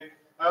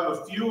I have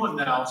a few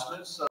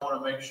announcements that I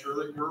want to make sure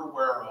that you're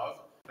aware of.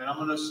 And I'm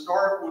going to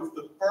start with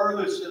the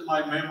furthest in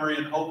my memory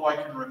and hope I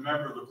can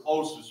remember the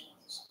closest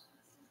ones.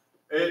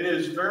 It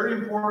is very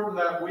important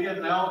that we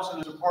announce,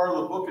 and as a part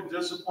of the Book of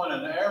Discipline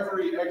and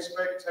every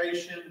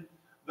expectation,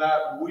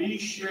 that we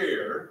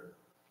share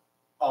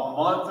a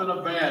month in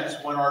advance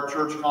when our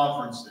church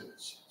conference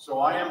is. So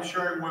I am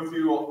sharing with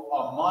you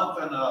a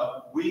month and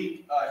a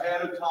week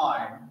ahead of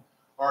time.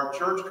 Our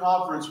church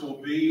conference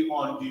will be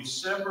on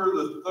December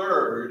the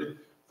 3rd,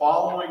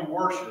 following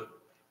worship.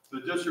 The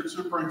district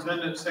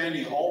superintendent,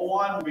 Sandy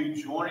Olwan, will be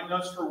joining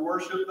us for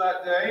worship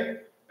that day.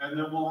 And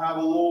then we'll have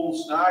a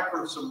little snack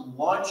or some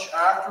lunch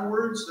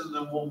afterwards. And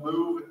then we'll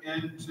move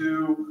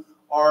into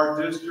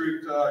our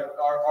district,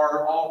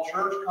 our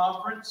all-church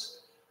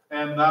conference.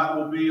 And that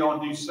will be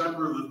on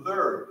December the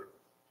 3rd.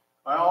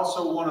 I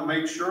also want to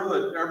make sure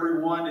that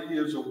everyone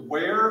is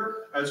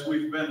aware, as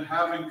we've been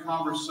having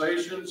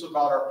conversations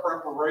about our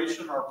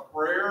preparation, our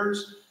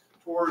prayers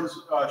towards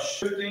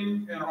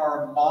shifting in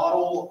our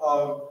model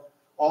of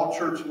all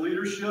church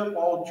leadership,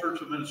 all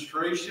church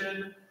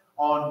administration.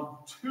 On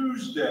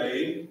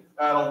Tuesday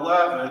at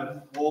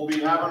 11, we'll be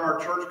having our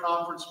church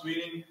conference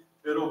meeting.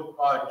 It'll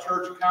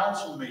church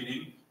council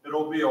meeting.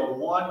 It'll be a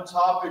one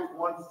topic,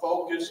 one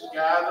focused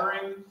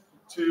gathering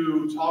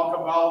to talk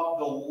about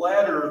the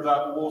letter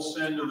that we'll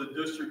send to the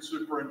district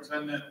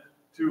superintendent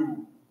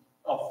to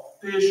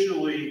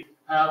officially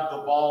have the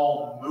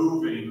ball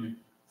moving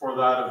for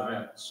that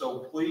event. So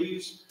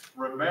please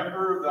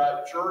remember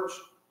that church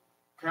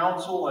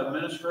council,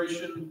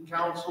 administration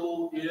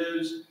council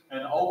is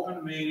an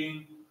open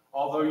meeting,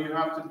 although you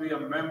have to be a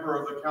member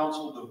of the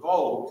council to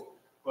vote,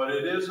 but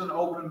it is an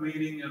open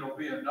meeting. It'll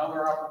be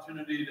another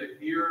opportunity to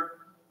hear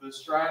the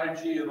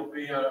strategy. It'll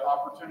be an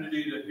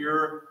opportunity to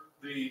hear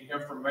the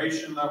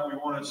information that we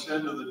want to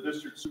send to the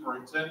district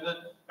superintendent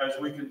as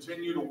we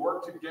continue to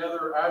work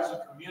together as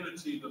a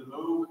community to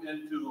move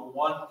into the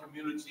one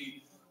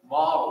community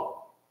model.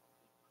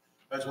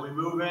 As we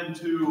move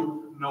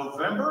into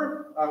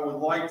November, I would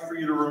like for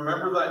you to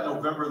remember that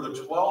November the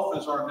 12th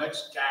is our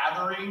next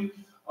gathering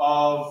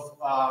of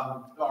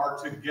our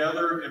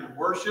Together in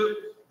Worship.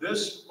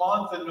 This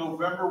month in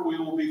November, we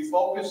will be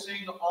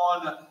focusing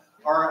on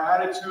our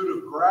attitude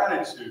of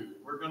gratitude.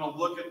 We're going to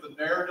look at the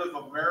narrative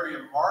of Mary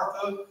and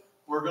Martha.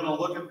 We're going to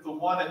look at the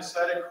one that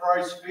sat at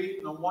Christ's feet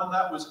and the one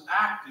that was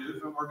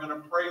active. And we're going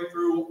to pray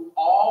through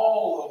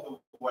all of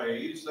the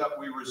ways that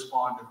we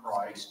respond to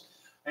Christ.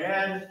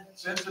 And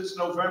since it's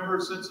November,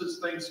 since it's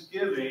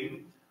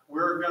Thanksgiving,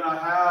 we're going to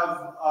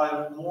have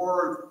a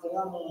more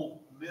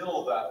formal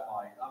meal that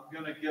night. I'm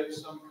going to get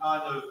some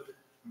kind of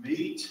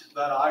meat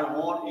that I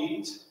won't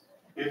eat.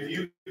 If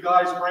you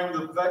guys bring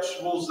the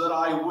vegetables, that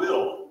I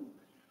will.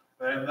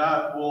 And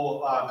that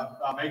will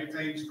make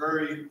things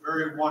very,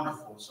 very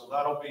wonderful. So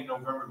that'll be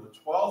November the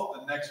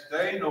 12th. The next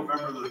day,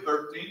 November the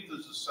 13th,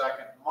 is the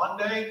second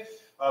Monday.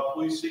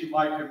 Please see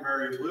Mike and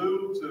Mary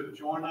Lou to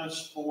join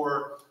us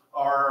for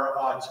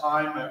our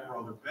time at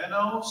Brother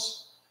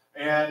Benno's.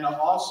 And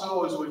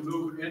also, as we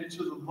move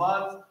into the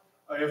month,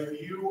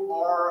 if you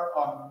are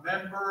a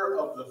member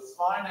of the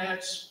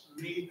Finance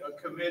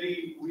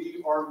Committee,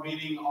 we are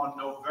meeting on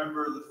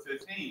November the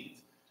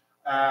 15th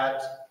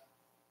at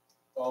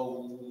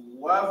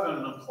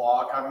 11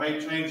 o'clock. I may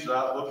change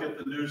that. Look at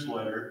the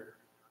newsletter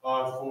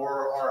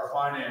for our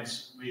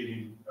finance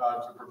meeting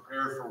to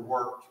prepare for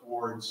work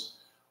towards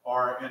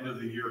our end of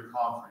the year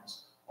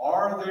conference.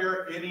 Are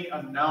there any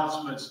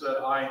announcements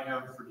that I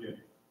am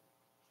forgetting?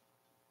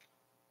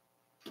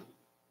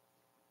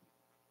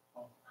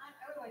 I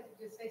would like to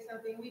just say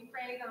something. We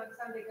prayed on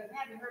Sunday because I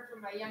hadn't heard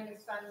from my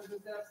youngest son who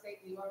was in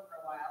upstate New York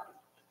for a while.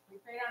 We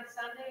prayed on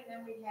Sunday,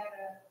 and then we had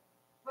a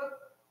book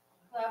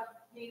club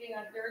meeting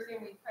on Thursday,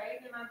 and we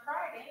prayed, and on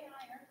Friday, and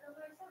I heard from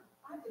my son.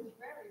 I was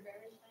very,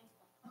 very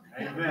thankful.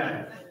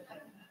 Amen.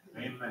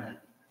 Amen.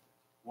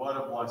 What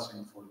a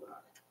blessing for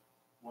that.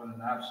 What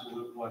an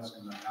absolute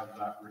blessing to have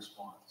that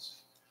response.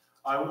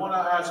 I want to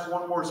ask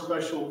one more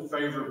special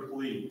favor,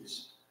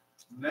 please.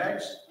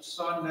 Next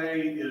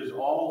Sunday is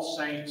All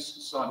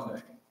Saints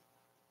Sunday.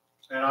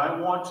 And I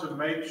want to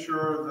make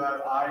sure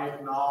that I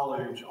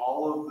acknowledge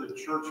all of the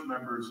church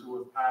members who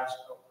have passed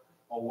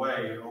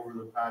away over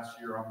the past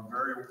year. I'm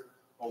very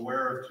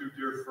aware of two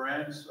dear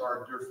friends,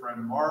 our dear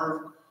friend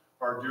Marv,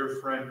 our dear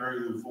friend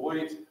Mary Lou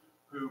Voigt,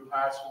 who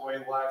passed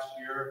away last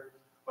year.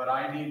 But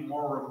I need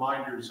more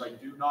reminders. I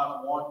do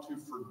not want to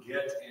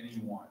forget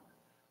anyone.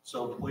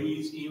 So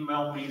please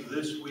email me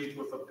this week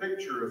with a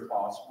picture if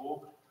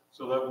possible,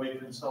 so that we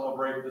can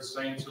celebrate the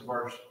saints of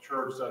our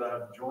church that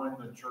have joined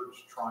the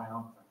church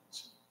triumphant.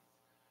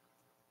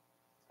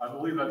 I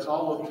believe that's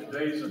all of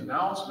today's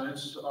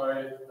announcements.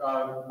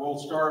 We'll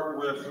start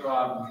with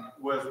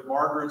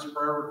Margaret's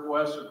prayer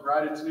request of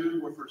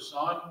gratitude with her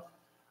son.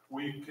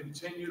 We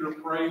continue to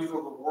pray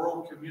for the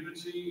world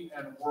community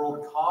and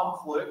world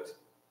conflict.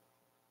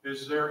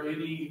 Is there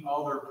any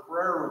other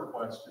prayer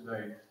request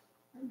today?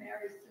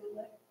 Mary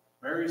Sulik.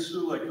 Mary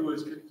Sulik, who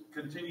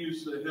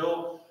continues to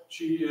heal.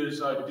 She is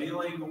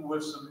dealing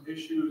with some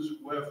issues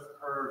with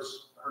her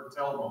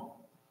tailbone.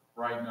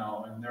 right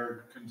now, and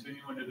they're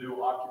continuing to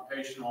do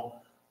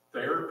occupational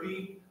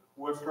therapy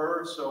with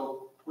her,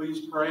 so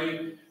please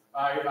pray.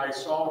 I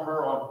saw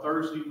her on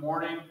Thursday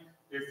morning.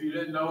 If you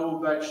didn't know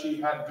that she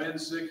had been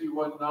sick, you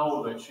wouldn't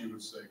know that she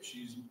was sick.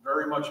 She's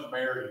very much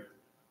married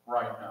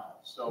right now,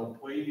 so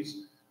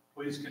please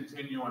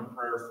continue in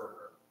prayer for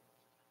her.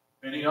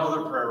 Any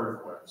other prayer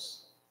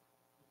requests?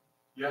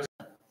 Yes.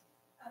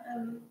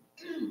 Pardon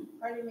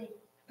me.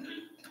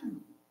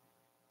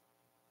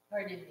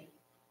 Pardon me.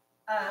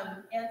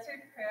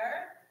 Answered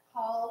prayer.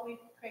 Paul, we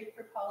prayed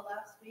for Paul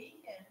last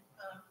week, and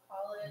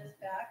Paul is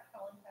back.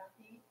 Paul and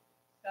Kathy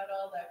got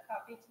all the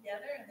coffee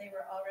together, and they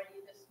were all ready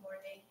this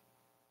morning.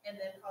 And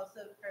then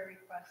also prayer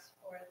requests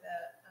for the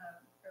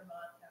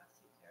Vermont math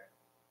teacher.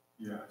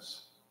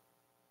 Yes.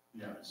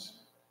 Yes.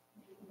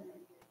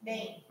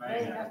 Maine.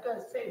 I have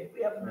to say,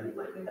 we haven't Maine.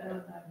 really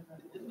done that.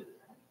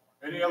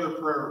 Any other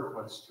prayer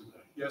requests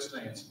today? Yes,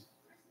 Nancy.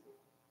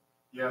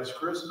 Yes,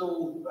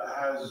 Crystal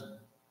has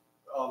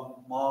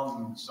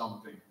lung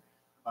something.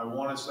 I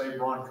want to say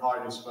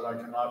bronchitis, but I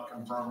cannot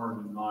confirm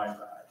or deny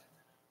that.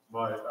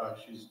 But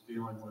she's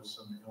dealing with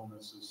some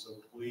illnesses, so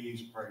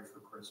please pray for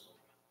Crystal.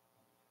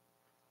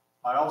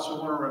 I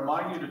also want to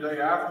remind you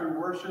today after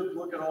worship,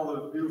 look at all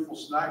the beautiful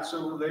snacks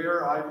over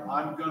there.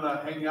 I'm going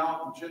to hang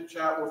out and chit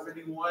chat with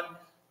anyone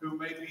who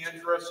may be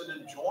interested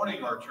in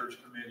joining our church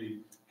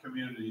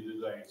community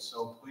today.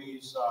 So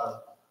please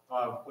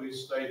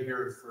stay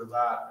here for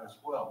that as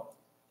well.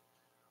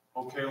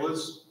 Okay,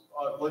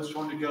 let's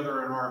join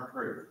together in our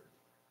prayer.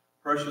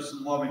 Precious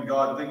and loving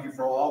God, thank you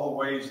for all the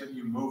ways that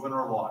you move in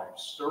our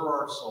lives. Stir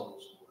our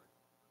souls, Lord.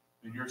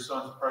 In your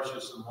Son's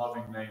precious and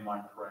loving name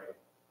I pray.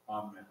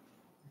 Amen.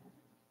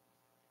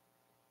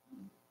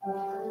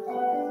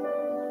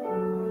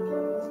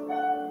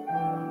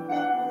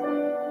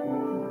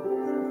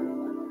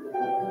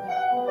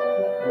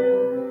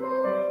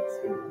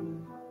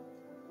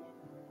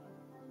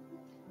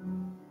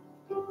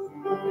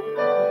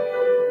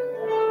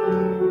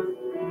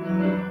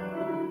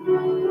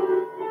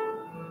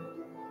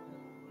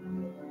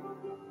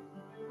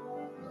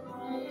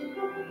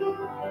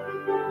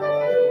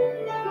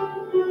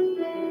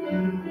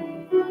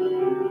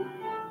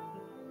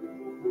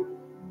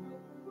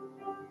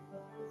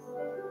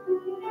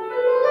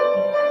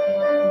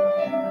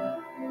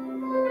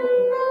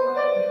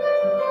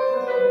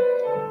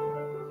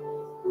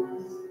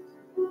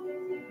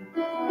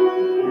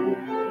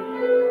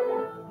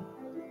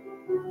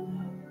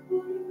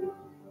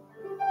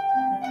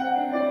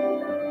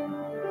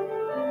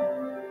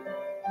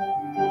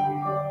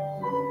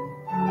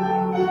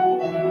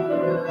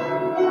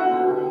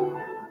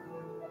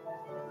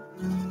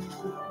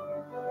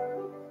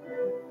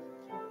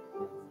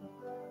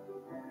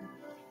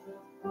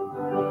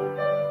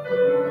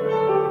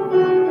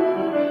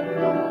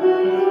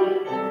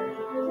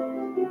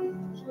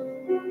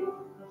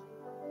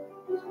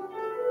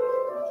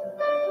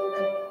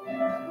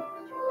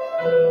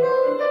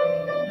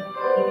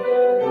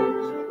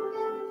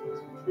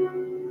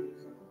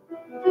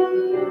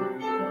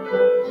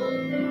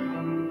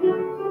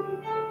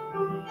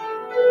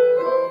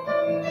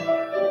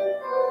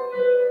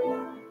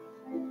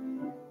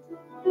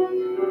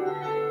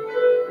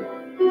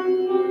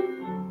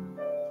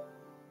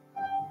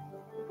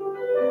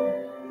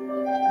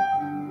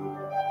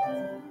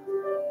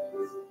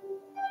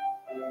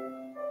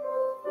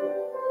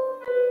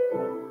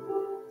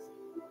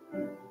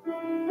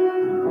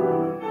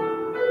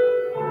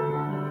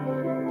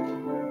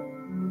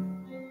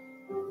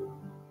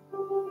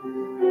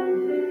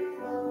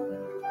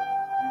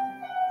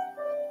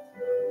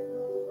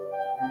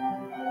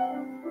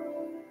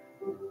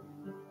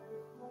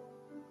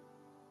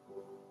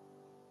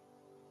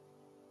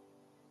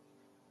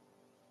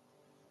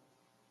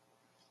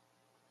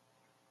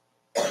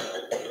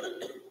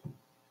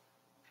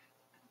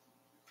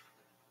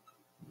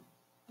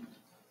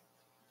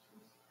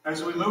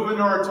 As we move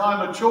into our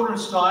time of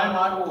children's time,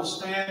 I will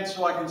stand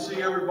so I can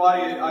see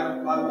everybody. I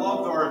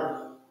loved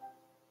our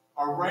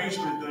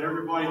arrangement that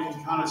everybody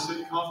can kind of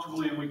sit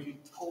comfortably and we can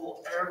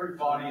pull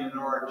everybody into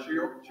our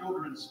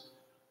children's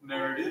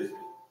narrative.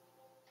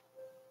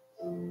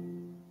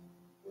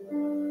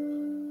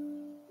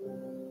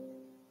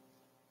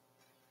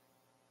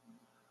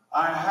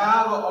 I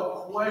have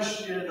a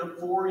question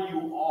for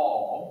you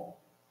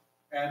all,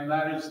 and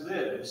that is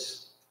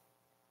this.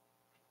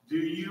 Do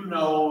you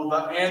know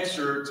the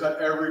answer to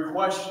every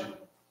question?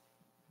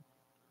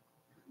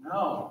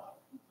 No.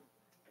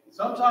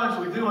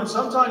 Sometimes we do, and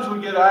sometimes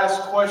we get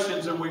asked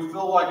questions and we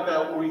feel like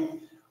that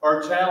we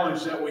are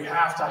challenged that we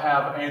have to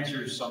have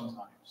answers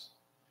sometimes.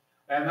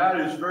 And that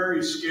is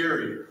very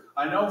scary.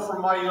 I know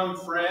from my young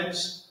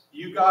friends,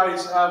 you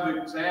guys have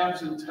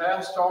exams and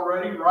tests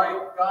already,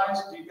 right,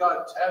 guys? You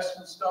got tests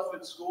and stuff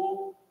at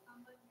school?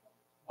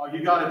 Oh,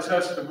 you got a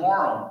test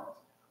tomorrow.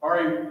 All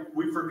right,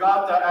 we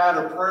forgot to add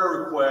a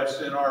prayer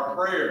request in our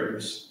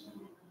prayers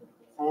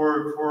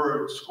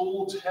for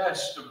school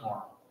tests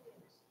tomorrow.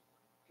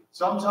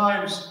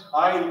 Sometimes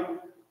I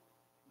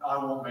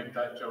won't make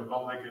that joke,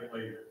 I'll make it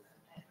later.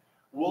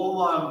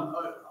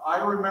 Well,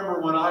 I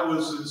remember when I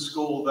was in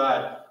school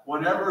that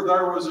whenever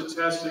there was a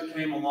test that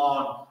came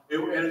along,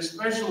 and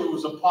especially it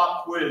was a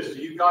pop quiz.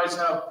 Do you guys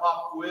have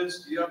pop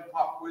quiz? Do you have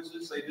pop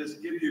quizzes? They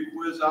just give you a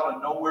quiz out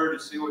of nowhere to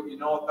see what you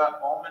know at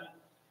that moment.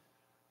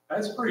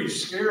 That's pretty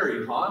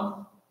scary,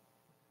 huh?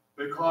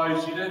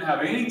 Because you didn't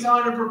have any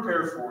time to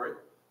prepare for it.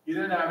 You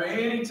didn't have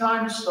any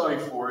time to study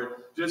for it.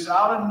 Just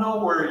out of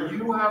nowhere,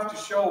 you have to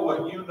show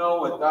what you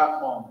know at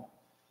that moment.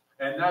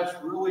 And that's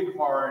really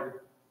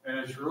hard, and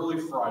it's really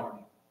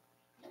frightening.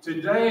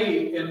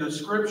 Today, in the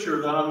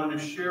scripture that I'm going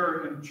to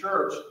share in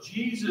church,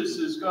 Jesus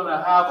is going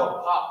to have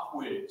a pop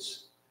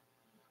quiz.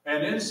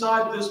 And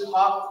inside this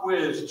pop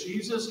quiz,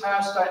 Jesus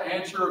has to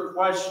answer a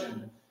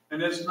question.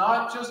 And it's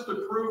not just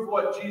to prove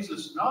what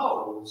Jesus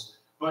knows,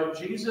 but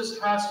Jesus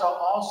has to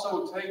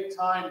also take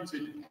time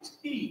to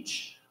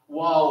teach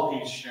while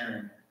he's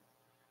sharing it.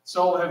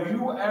 So have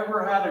you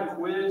ever had a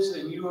quiz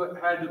and you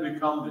had to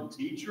become the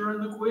teacher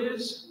in the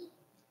quiz?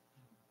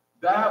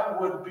 That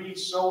would be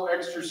so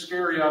extra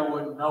scary, I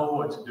wouldn't know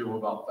what to do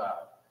about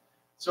that.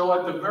 So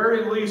at the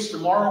very least,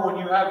 tomorrow when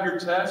you have your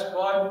test,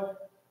 bud,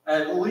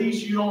 at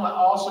least you don't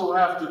also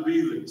have to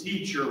be the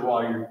teacher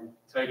while you're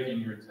taking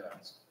your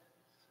test.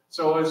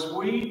 So as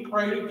we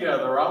pray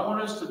together, I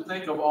want us to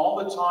think of all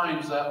the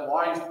times that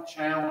life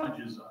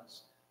challenges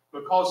us.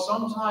 Because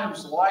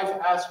sometimes life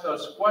asks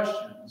us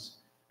questions,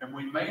 and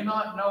we may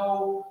not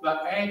know the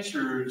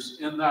answers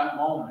in that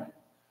moment.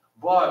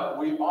 But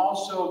we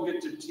also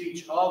get to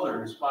teach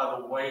others by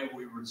the way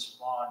we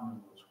respond to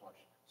those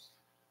questions.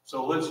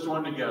 So let's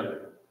join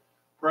together.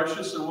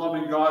 Precious and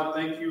loving God,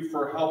 thank you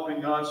for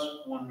helping us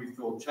when we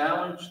feel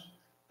challenged.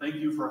 Thank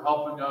you for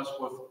helping us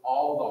with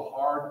all the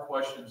hard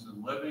questions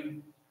in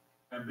living.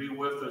 And be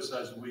with us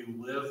as we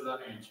live the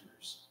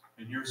answers.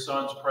 In your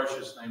Son's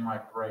precious name I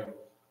pray.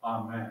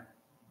 Amen.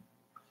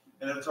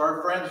 And if our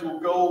friends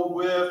will go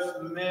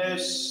with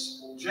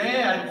Miss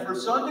Jan for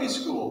Sunday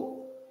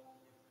school.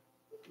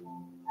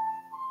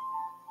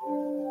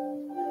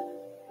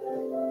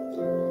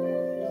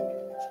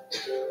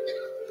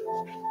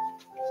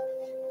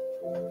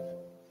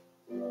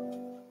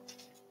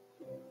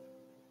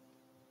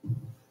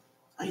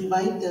 I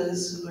invite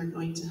those who are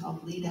going to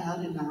help lead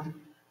out in our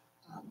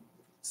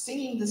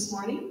singing this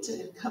morning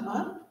to come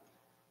up.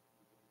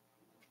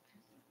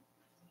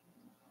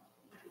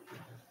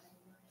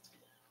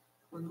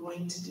 We're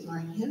going to do our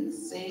hymn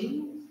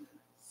sing.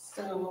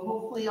 So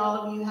hopefully all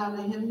of you have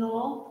a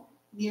hymnal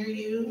near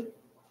you,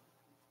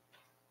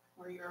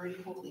 or you're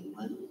already holding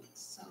one.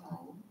 So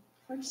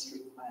first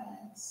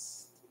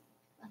request.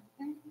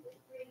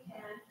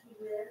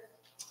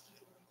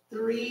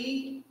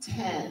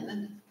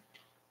 310.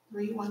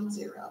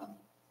 310.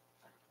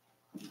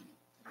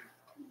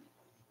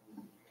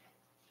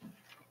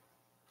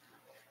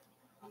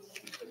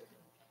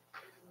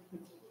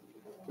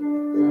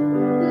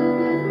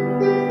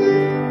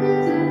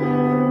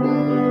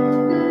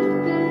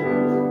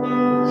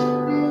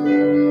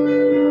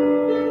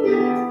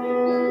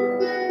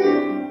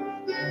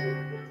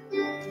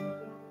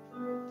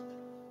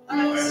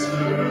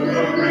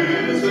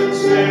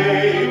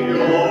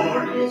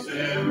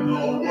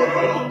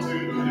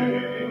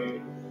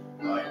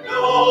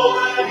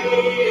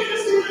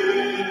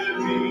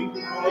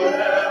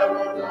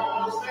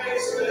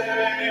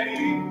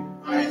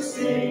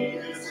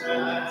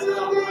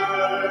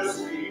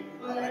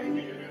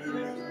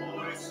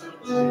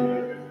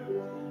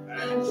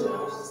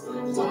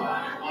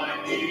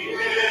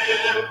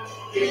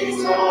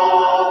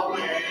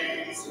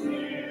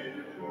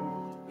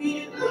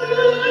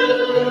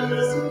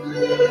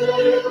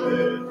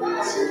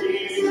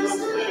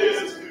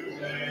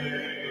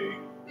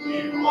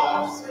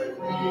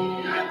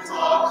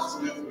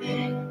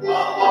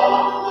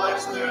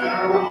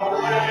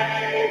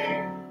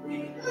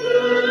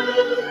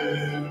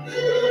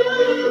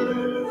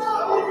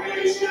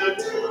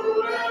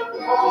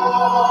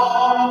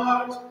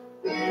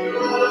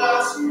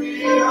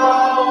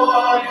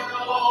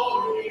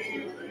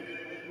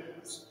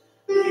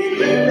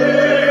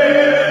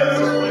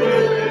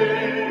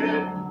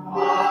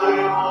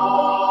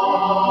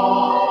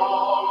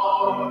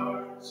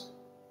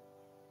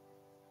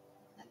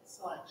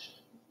 Selection.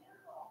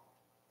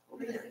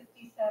 Over there.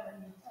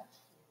 367.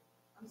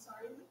 I'm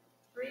sorry?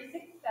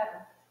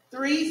 367.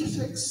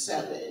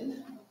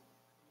 367.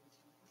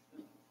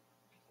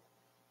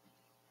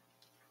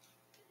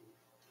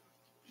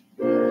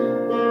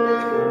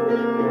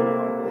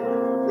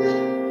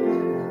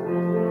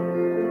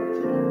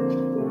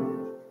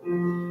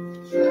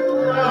 Let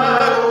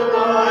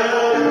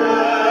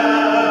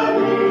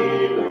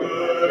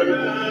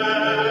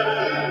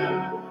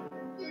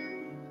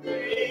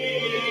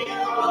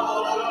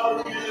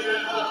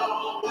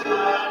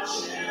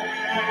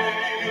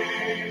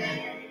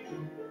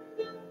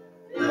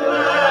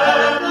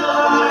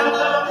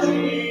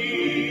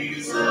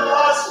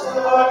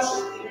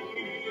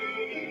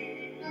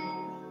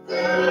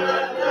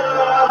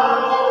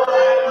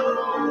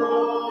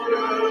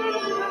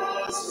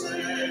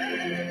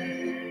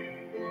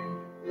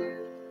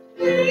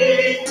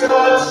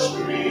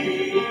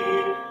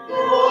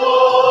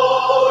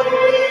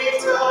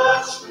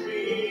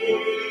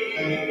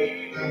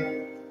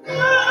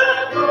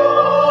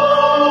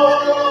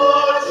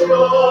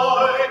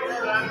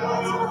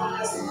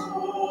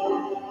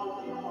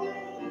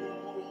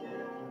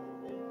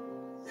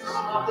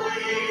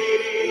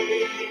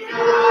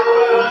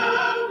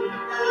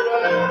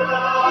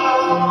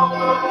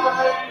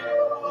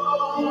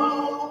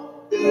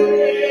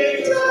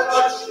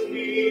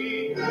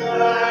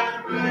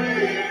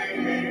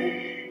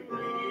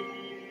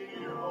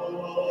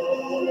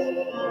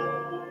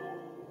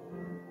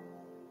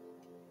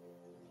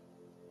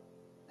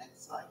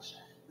Next selection.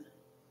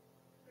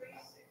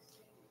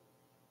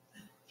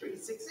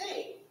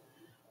 368.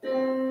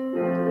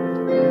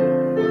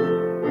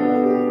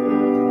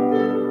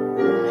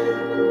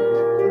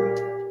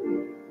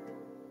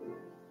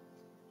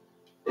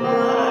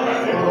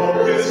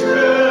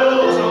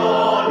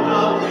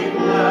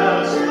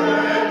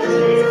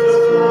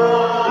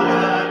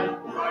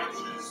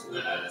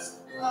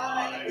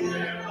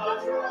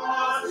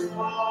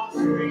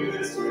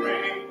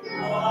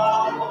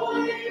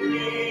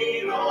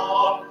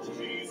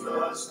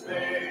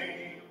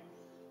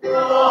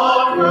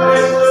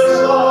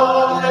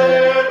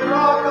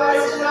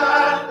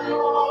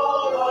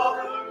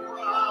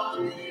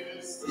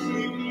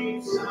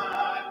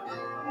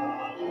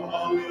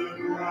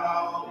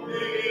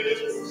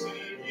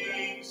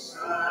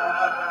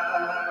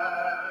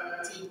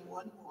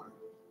 One more.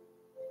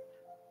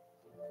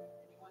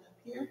 One up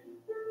here.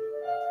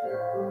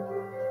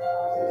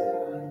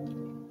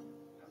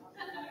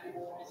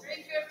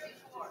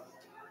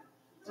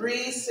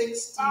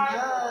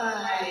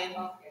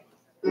 369.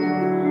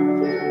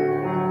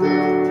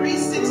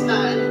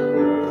 369.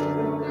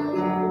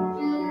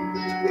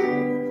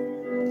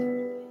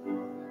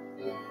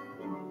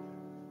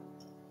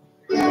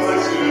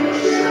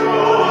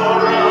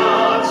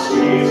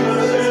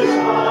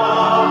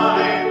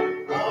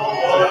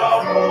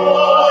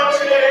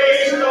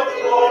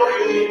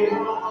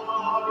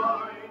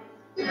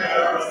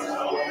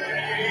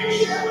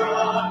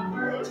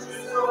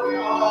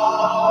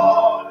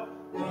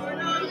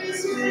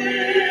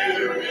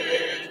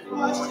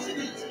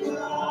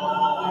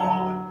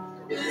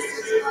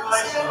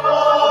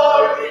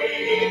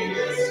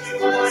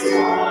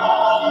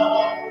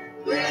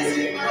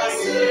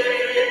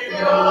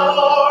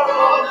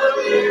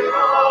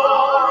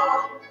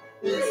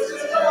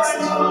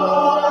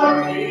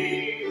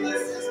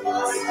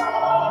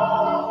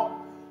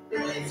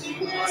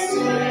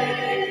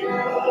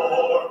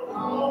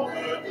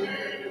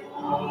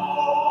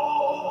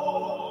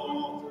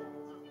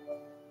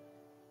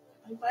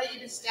 I invite you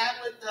to stand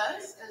with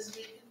us as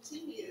we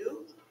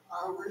continue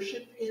our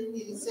worship in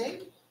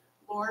music.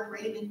 Lord,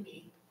 reign in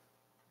me.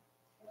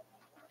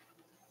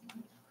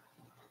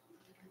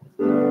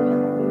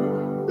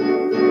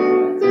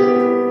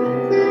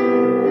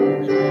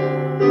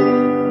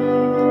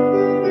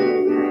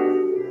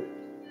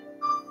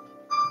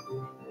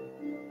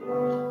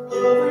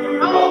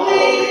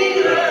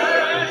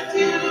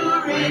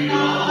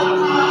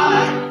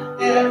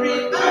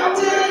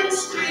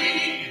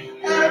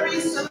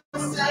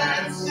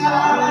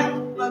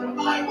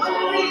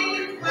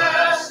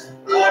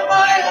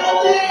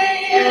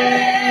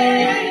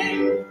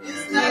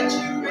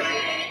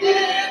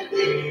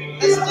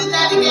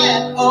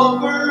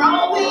 Over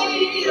all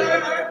the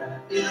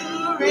earth,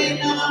 you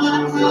reign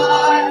on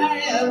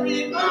high.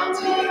 Every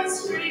mountain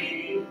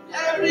stream,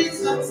 every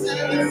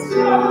sunset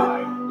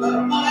sky.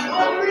 But my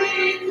one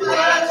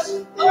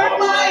request, Lord,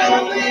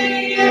 my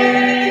only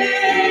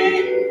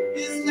aim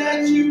is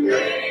that you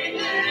reign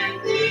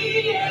in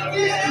me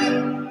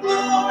again.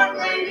 Lord,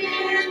 reign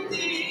in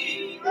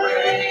me,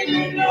 reign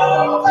in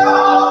your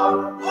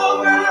power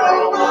over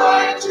all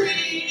my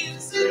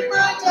dreams in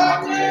my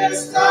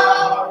darkest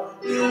hour.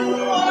 You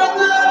are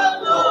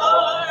the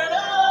Lord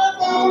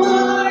of all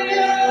I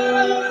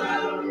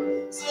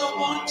am. So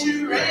won't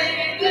you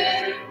reign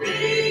in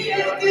me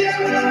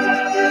again?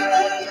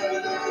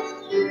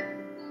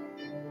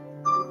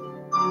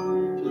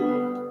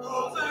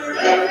 Over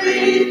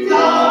every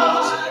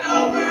thought,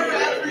 over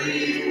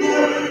every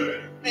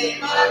word, may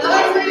my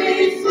life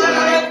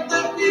reflect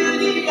the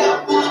beauty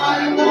of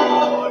my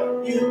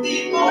Lord. You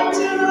be more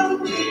to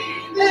me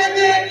than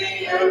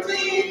any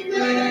earthly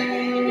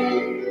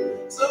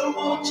thing. So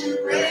won't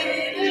you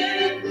reign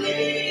in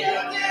me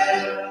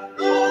again?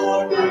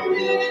 Lord, reign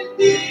in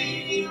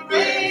me,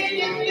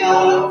 reign in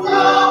your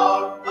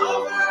power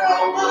over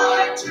all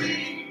my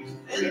dreams.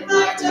 In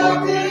my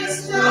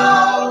darkest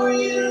hour,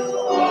 you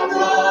are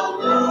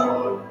the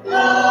Lord of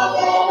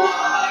all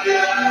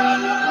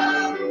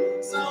I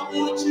am. So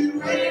won't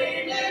you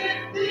reign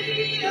in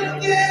me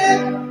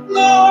again?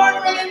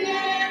 Lord, reign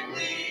in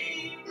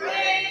me,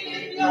 reign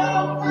in your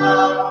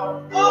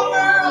power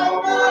over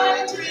all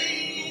my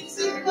dreams.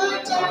 In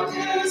my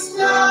darkest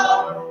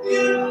hour,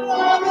 you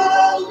are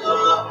the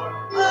Lord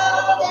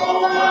of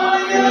all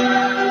I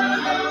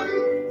am.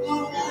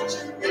 Oh, won't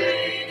you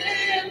reign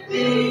in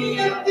me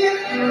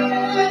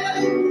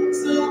again?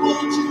 So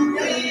won't you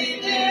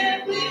reign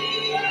in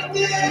me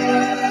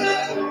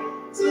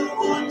again? So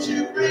won't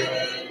you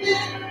reign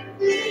in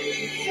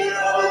me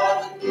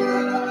again?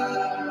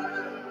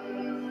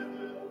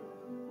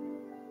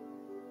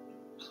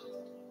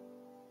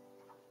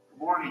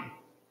 Morning.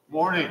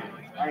 Morning.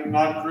 I'm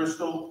not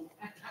Crystal.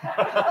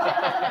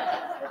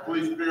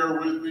 Please bear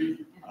with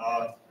me.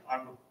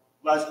 I'm a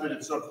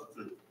last-minute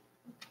substitute.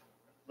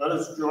 Let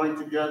us join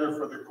together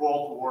for the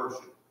call to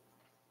worship.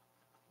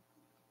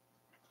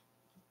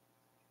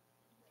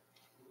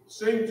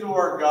 Sing to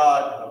our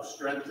God of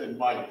strength and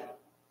might.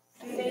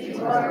 Sing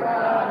to our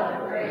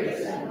God of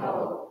grace and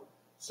hope.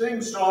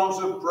 Sing songs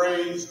of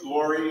praise,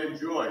 glory, and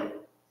joy.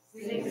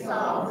 Sing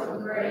songs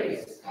of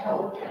grace,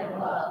 hope, and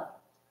love.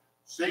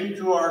 Sing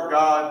to our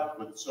God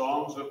with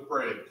songs of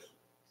praise.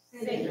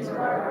 Sing to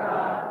our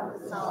God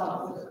with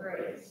songs of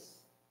grace.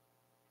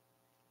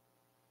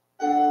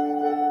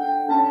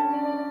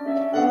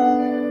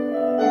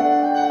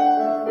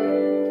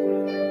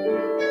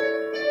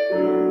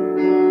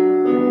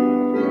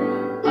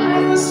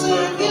 I will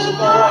serve you,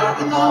 Lord,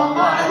 with all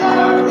my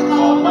heart, with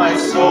all my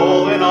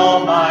soul, and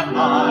all my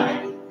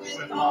mind,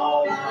 with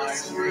all my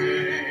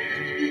strength.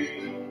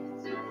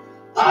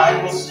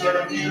 I will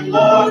serve you,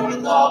 Lord,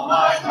 with all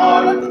my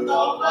heart, with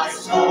all my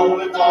soul,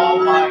 with all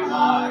my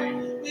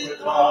mind,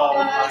 with all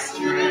my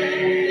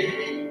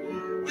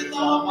strength, with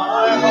all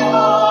my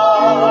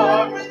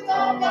heart, with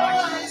all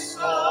my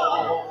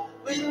soul,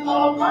 with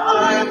all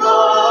my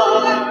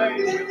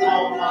mind, with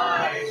all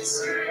my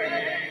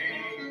strength.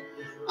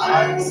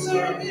 I will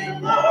serve you,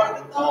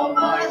 Lord, with all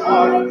my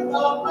heart, with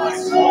all my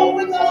soul,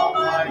 with all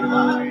my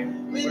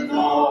mind, with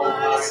all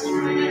my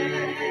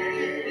strength.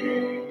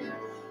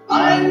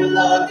 I will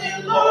love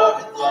you, Lord,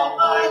 with all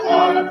my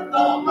heart, with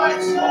all my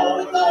soul,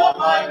 with all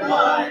my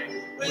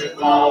mind, with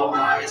all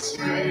my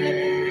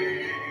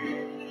strength.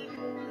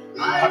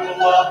 I will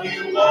love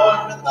you,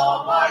 Lord, with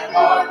all my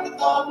heart, with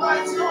all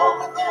my soul,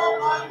 with all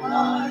my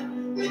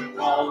mind, with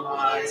all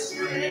my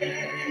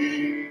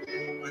strength.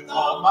 With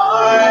all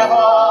my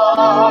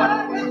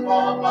heart, with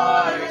all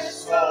my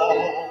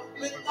soul,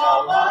 with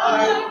all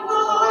my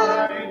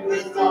mind,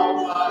 with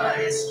all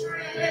my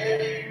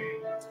strength.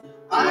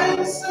 I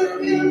will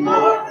serve you,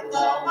 Lord, with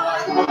all my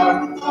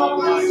heart, with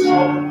all my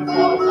soul, with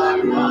all my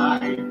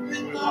mind,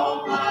 with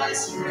all my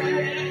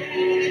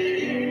strength.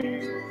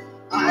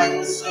 I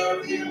will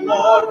serve you,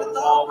 Lord, with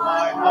all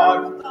my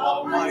heart, with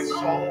all my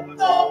soul,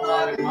 with all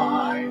my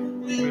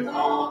mind, with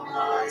all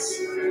my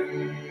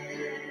strength.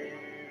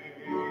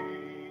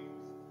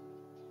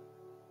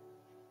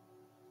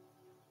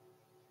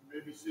 You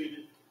may be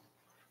seated.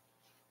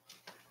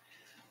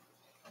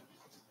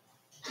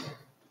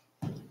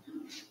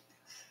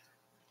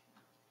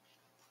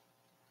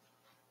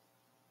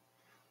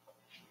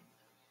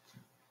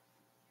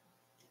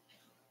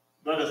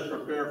 Let us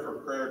prepare for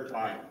prayer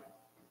time.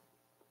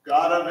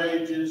 God of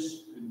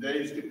ages and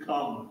days to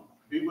come,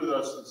 be with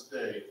us this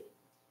day.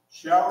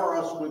 Shower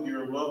us with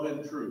your love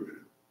and truth.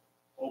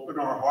 Open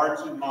our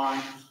hearts and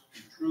minds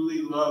to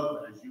truly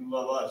love as you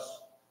love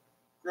us.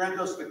 Grant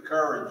us the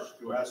courage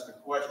to ask the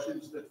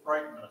questions that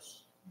frighten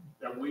us,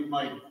 that we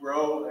might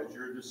grow as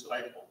your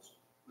disciples.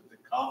 With the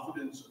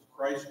confidence of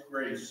Christ's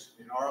grace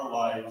in our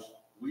lives,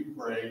 we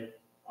pray.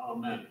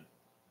 Amen.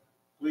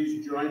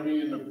 Please join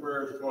me in the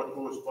prayers taught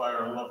to us by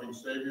our loving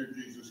Savior,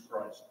 Jesus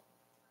Christ.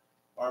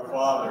 Our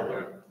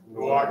Father,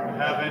 who art in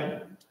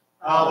heaven,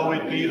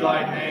 hallowed be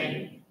thy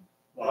name.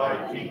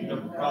 Thy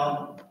kingdom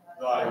come,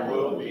 thy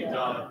will be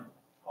done,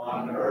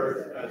 on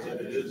earth as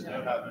it is in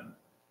heaven.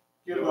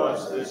 Give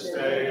us this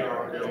day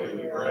our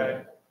daily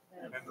bread,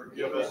 and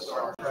forgive us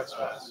our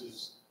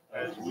trespasses,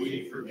 as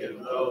we forgive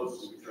those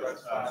who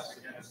trespass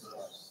against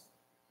us.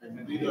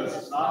 And lead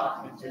us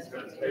not into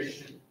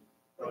temptation,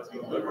 but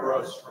deliver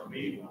us from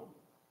evil.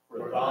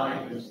 For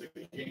thine is the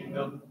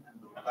kingdom,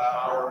 and the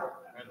power,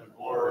 and the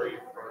glory,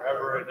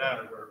 forever and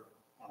ever.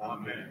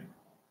 Amen.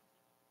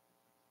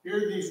 Hear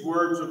these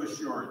words of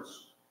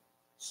assurance.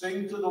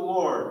 Sing to the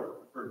Lord,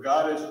 for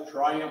God has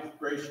triumphed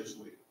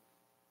graciously.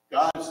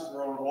 God has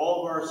thrown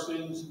all of our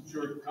sins and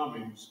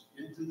shortcomings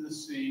into the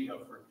sea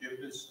of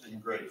forgiveness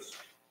and grace.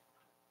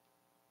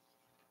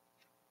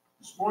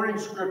 This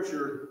morning's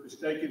scripture is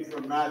taken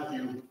from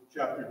Matthew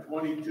chapter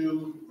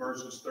 22,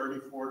 verses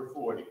 34 to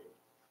 40.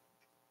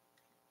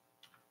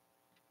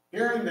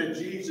 Hearing that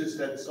Jesus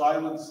had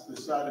silenced the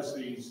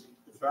Sadducees,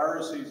 the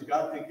Pharisees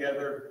got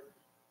together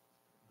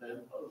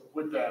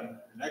with them,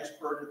 an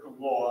expert at the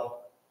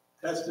law,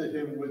 tested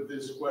him with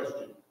this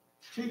question.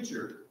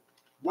 Teacher,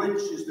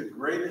 which is the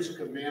greatest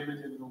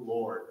commandment in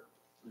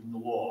the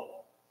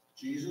law?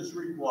 Jesus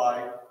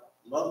replied,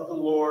 love the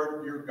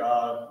Lord your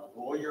God with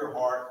all your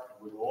heart,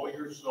 with all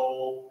your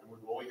soul, and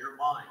with all your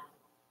mind.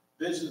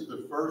 This is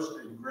the first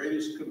and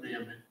greatest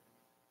commandment.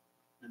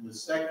 And the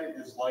second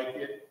is like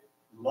it,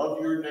 love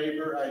your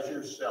neighbor as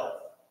yourself.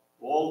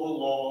 All the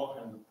law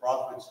and the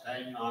prophets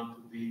hang on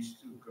to these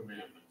two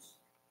commandments.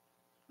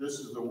 This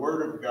is the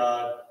word of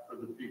God for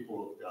the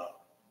people of God.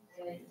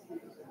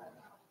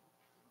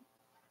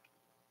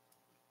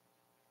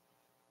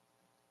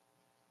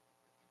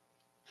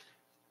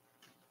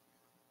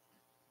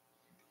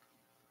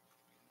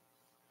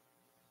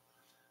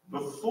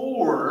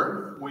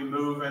 Before we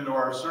move into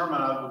our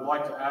sermon, I would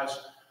like to ask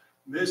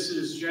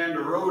Mrs.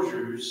 Janda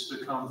Rogers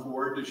to come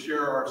forward to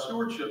share our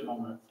stewardship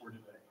moment for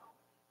today.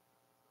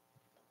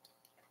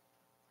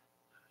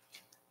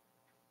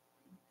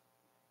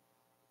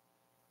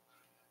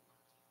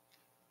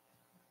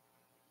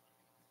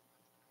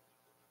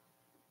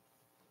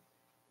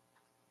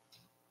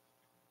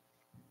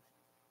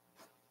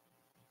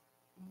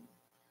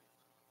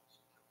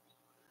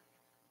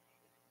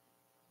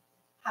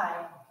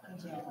 Hi, I'm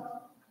Jan.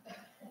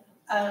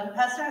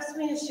 Pastor asked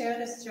me to share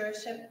the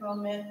stewardship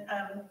moment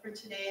for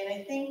today, and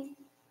I think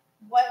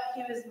what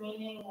he was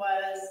meaning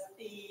was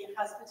the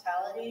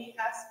hospitality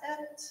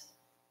aspect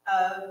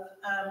of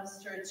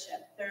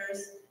stewardship.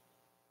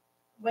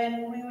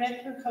 When we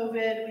went through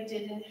COVID, we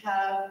didn't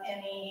have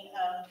any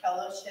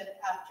fellowship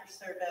after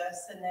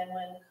service, and then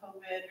when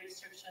COVID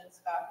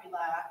restrictions got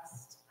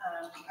relaxed,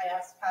 I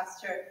asked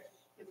Pastor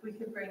if we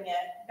could bring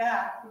it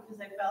back, because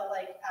I felt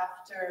like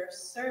after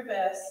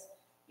service,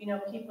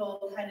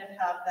 people kind of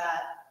have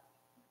that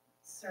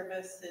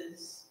service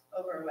is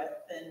over with,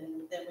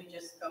 and then we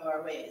just go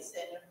our ways.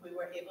 And if we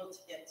were able to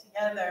get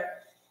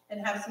together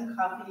and have some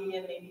coffee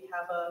and maybe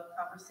have a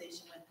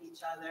conversation with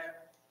each other,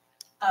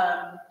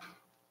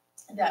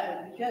 that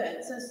would be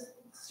good. So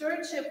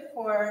stewardship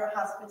for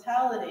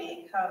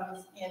hospitality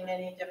comes in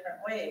many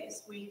different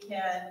ways. We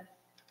can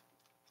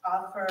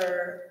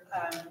offer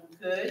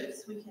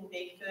goods. We can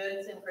bake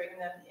goods and bring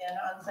them in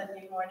on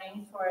Sunday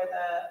morning for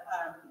the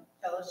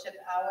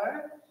fellowship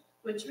hour,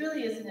 which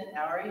really isn't an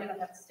hour. You don't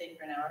have to stay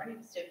for an hour. You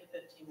can stay for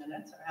 15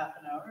 minutes or half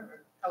an hour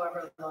or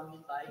however long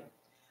you'd like.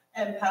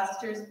 And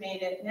pastors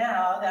made it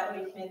now that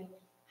we can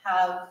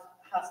have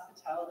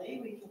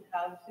hospitality. We can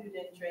have food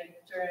and drink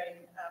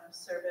during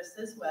service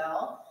as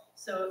well.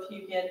 So if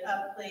you get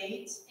up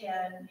late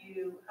and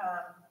you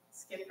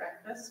skip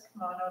breakfast,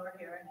 come on over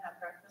here and have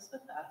breakfast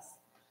with us.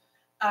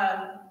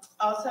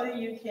 Also,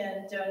 you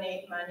can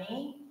donate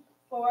money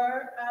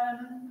for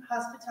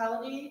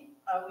hospitality.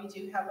 We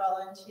do have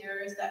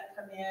volunteers that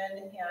come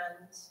in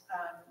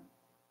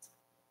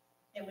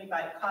and we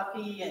buy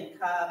coffee and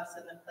cups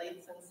and the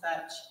plates and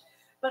such.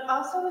 But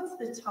also it's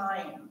the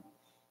time.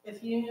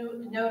 If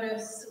you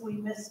notice, we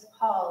missed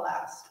Paul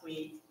last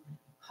week.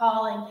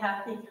 Paul and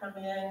Kathy come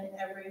in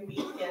every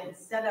week and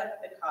set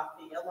up the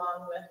coffee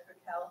along with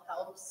Raquel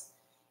helps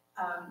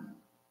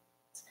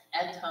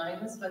at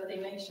times, but they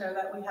make sure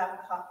that we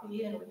have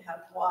coffee and we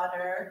have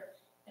water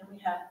and we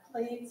have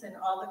plates and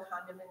all the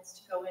condiments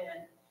to go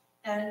in.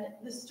 And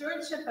the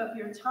stewardship of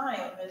your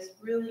time is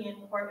really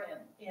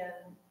important in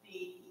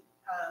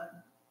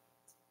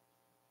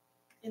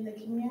the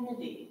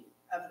community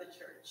of the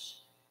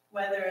church,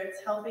 whether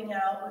it's helping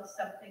out with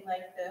something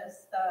like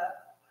this, the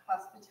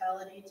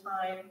hospitality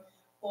time,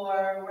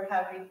 or we're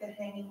having the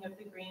hanging of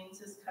the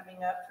greens is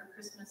coming up for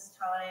Christmas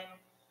time,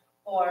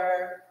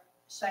 or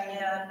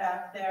Cheyenne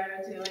back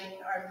there doing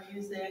our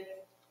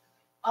music.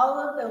 All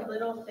of the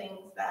little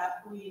things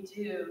that we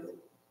do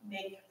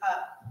make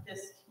up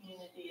this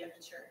community of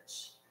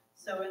church.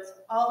 So it's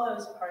all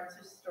those parts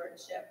of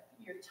stewardship,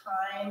 your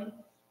time,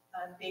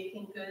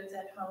 baking goods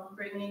at home,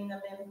 bringing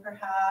them in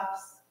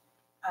perhaps,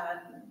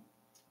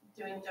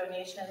 doing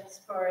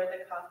donations for the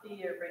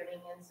coffee or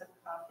bringing in some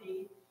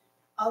coffee.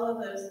 All of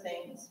those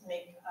things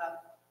make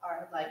up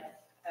our life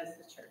as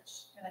the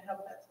church. And I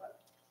hope that's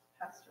what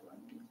Pastor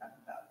wanted me to talk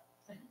about.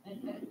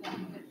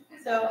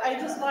 So I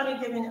just want to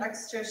give an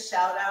extra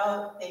shout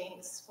out,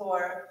 thanks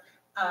for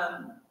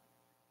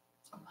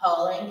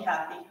Paula and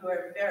Kathy, who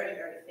are very,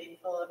 very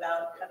faithful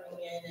about coming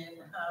in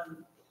and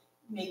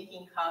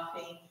making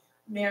coffee.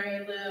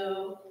 Mary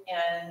Lou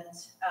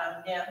and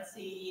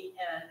Nancy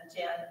and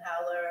Jan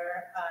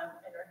Aller and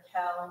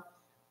Raquel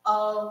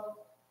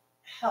all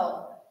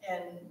help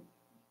and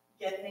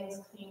get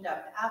things cleaned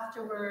up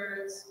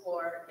afterwards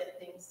or get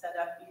things set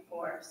up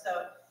before.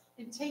 So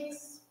it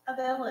takes a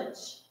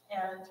village,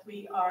 and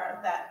we are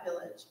that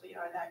village. We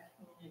are that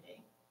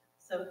community.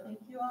 So thank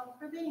you all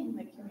for being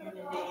the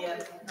community.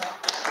 And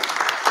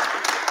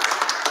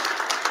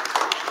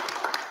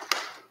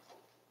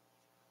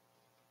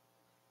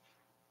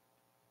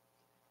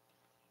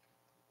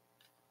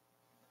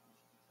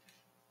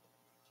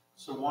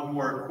So one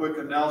more quick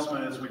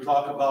announcement as we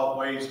talk about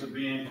ways to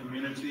be in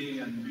community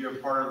and be a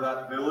part of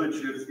that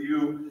village. If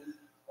you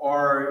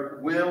are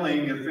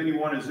willing, if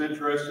anyone is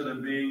interested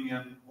in being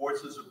in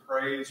Voices of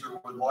Praise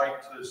or would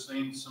like to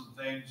sing some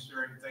things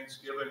during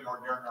Thanksgiving or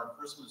during our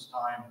Christmas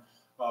time,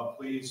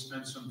 please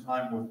spend some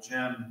time with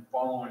Jen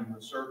following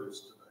the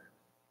service today.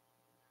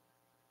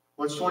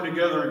 Let's join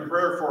together in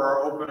prayer for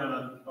our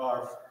opening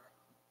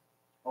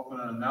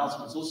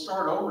announcements. Let's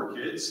start over,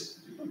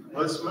 kids.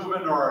 Let's move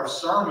into our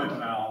sermon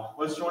now.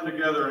 Let's join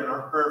together in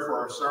our prayer for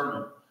our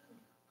sermon.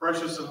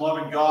 Precious and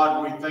loving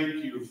God, we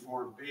thank you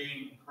for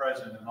being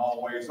present in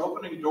all ways,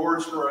 opening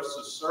doors for us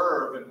to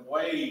serve in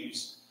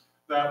ways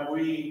that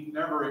we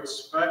never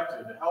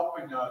expected,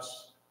 helping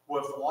us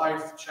with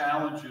life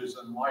challenges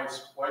and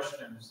life's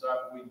questions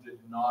that we did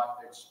not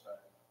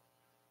expect.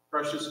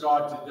 Precious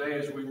God, today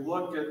as we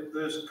look at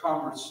this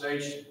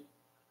conversation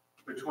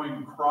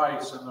between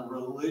Christ and the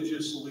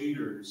religious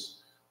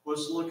leaders,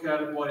 let's look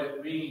at what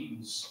it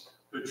means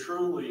to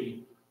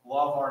truly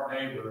love our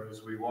neighbor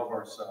as we love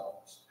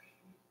ourselves.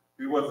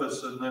 Be with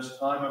us in this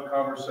time of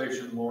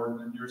conversation, Lord,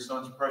 in your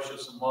Son's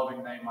precious and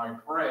loving name I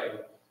pray.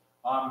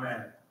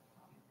 Amen.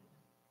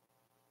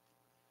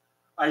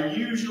 I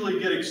usually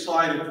get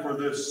excited for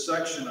this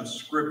section of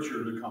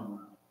Scripture to come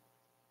out.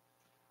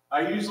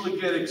 I usually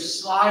get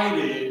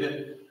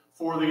excited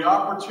for the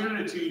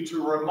opportunity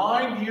to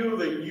remind you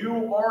that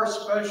you are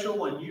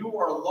special and you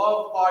are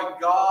loved by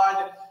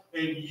God,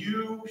 and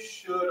you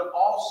should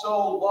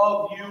also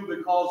love you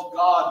because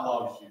God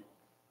loves you.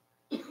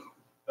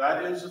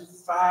 That is a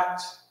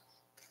fact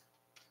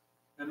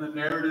in the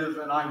narrative,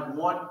 and I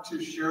want to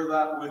share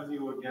that with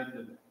you again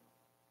today.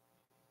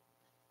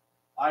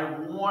 I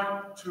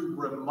want to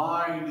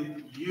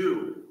remind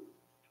you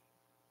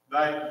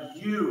that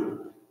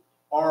you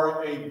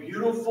are a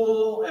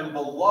beautiful and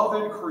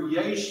beloved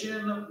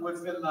creation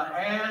within the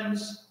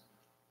hands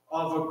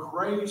of a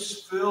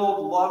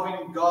grace-filled,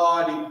 loving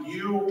God.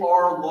 You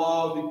are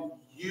loved.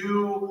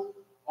 You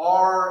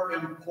are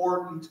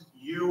important.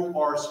 You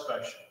are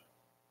special.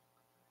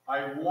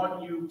 I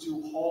want you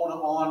to hold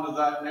on to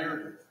that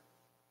narrative.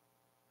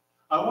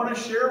 I want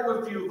to share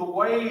with you the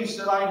ways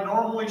that I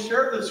normally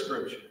share this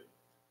scripture.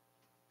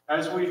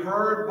 As we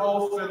heard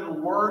both in the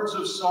words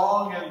of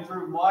song and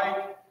through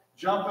Mike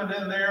jumping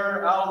in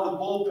there out of the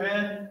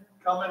bullpen,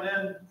 coming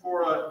in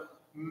for a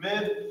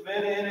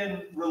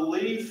mid-inning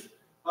relief.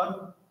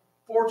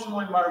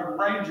 Unfortunately, my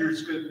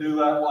Rangers couldn't do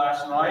that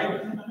last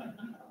night,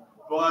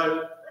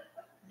 but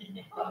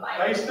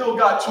they still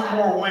got 2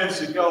 more wins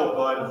to go,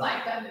 bud.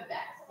 Mike done the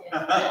best.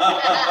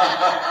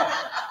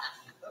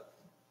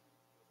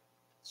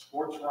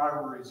 Sports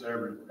rivalries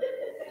everywhere.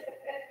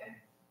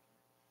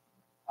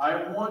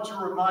 I want to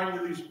remind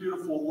you these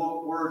beautiful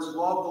words.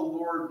 Love the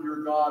Lord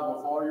your God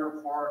with all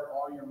your heart,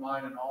 all your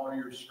mind, and all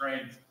your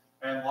strength,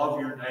 and love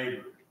your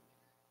neighbor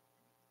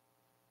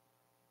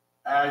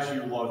as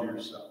you love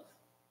yourself.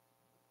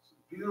 It's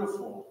a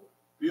beautiful,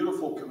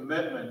 beautiful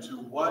commitment to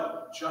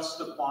what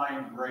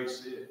justifying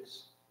grace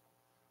is.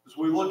 As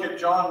we look at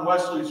John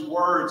Wesley's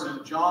words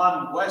and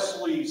John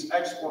Wesley's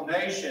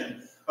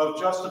explanation of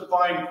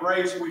justifying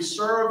grace, we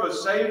serve a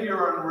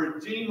Savior and a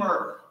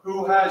Redeemer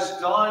who has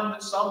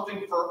done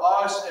something for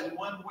us, and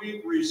when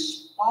we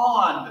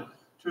respond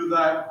to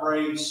that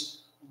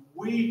grace,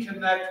 we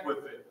connect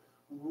with it.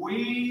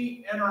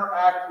 We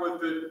interact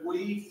with it.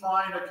 We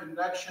find a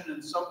connection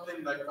in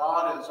something that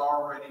God has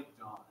already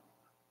done.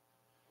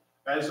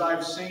 As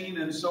I've seen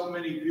in so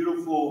many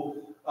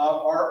beautiful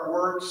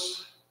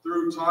artworks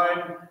through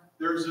time,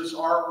 there's this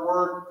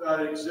artwork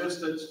that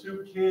exists that's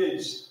 2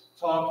 kids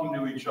talking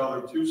to each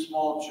other, 2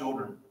 small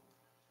children.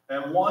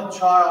 And one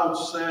child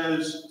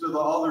says to the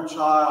other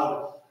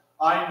child,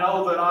 I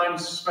know that I'm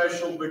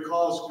special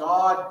because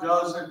God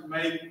doesn't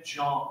make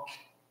junk.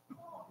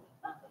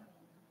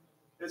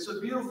 It's a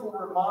beautiful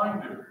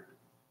reminder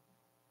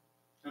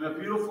and a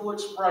beautiful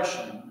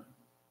expression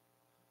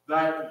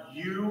that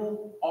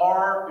you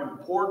are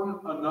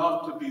important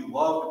enough to be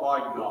loved by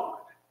God.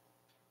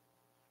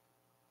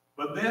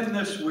 But then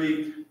this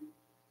week,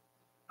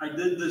 I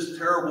did this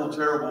terrible,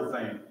 terrible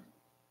thing.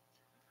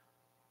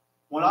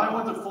 When I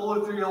went to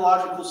Fuller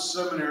Theological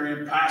Seminary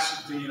in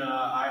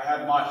Pasadena, I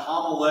had my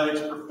homiletics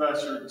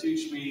professor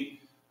teach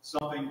me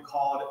something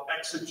called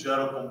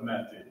exegetical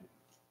method.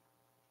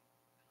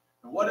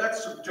 And what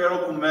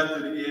exegetical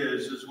method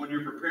is when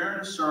you're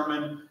preparing a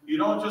sermon, you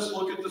don't just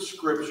look at the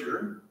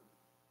scripture.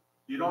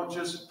 You don't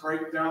just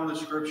break down the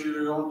scripture.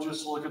 You don't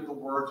just look at the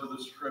words of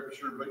the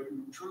scripture, but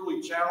you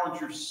truly challenge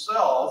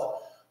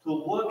yourself to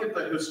look at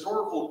the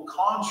historical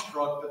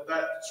construct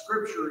that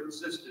scripture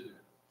existed in.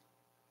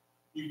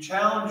 You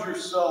challenge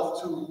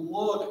yourself to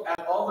look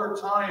at other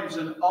times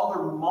and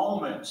other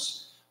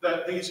moments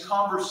that these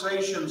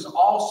conversations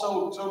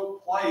also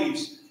took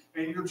place,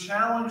 and you're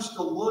challenged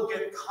to look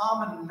at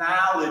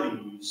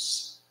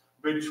commonalities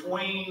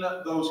between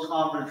those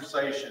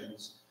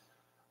conversations.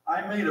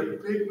 I made a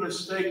big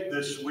mistake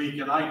this week,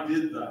 and I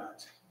did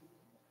that.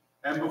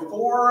 And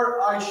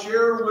before I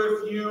share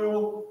with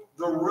you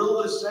the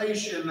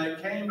realization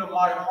that came to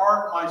my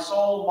heart, my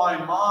soul, my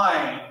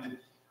mind,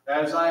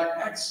 as I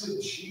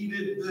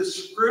exegeted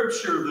this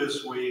scripture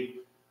this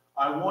week,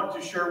 I want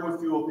to share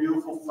with you a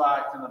beautiful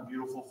fact and a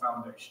beautiful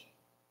foundation.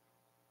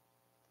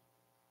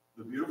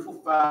 The beautiful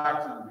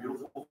fact and the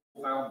beautiful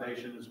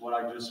foundation is what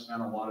I just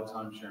spent a lot of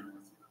time sharing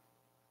with you.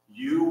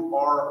 You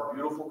are a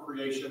beautiful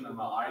creation in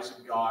the eyes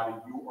of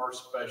God. You are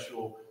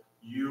special.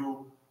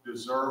 You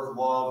deserve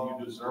love. You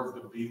deserve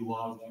to be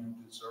loved. You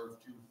deserve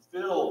to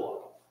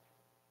feel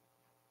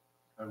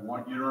love. I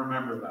want you to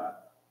remember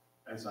that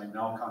as I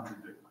now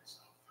contradict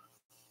myself.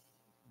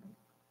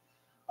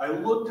 I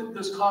looked at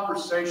this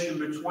conversation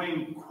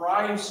between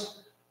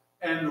Christ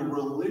and the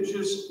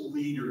religious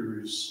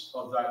leaders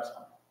of that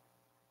time.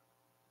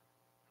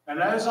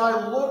 And as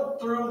I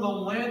looked through the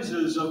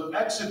lenses of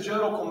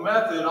exegetical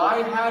method,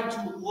 I had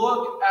to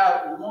look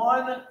at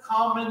one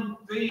common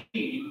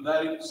theme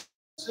that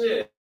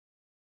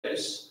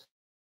exists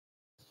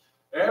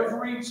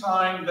every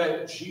time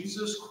that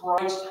Jesus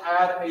Christ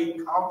had a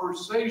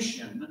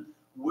conversation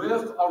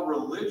with a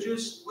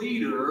religious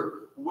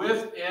leader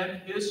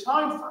within his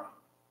time frame.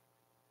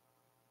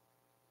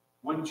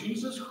 When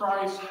Jesus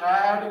Christ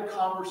had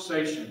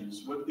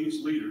conversations with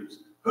these leaders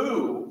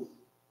who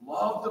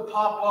loved to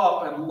pop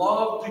up and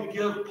loved to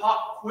give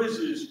pop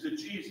quizzes to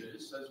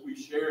Jesus, as we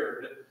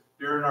shared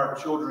during our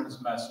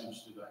children's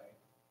message today,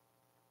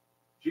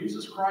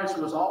 Jesus Christ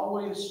was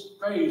always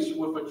faced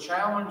with a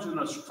challenge and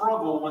a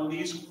struggle when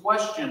these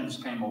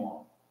questions came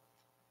along.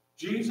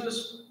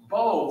 Jesus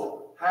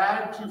both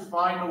had to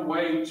find a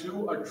way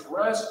to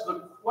address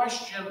the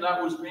question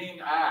that was being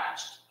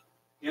asked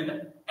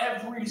in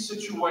every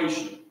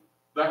situation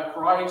that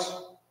Christ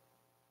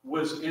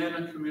was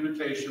in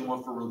communication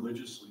with a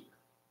religious leader.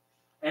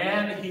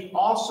 And he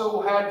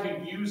also had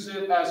to use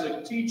it as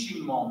a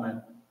teaching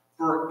moment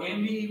for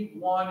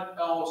anyone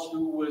else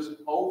who was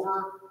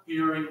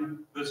overhearing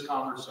this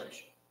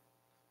conversation.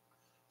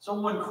 So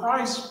when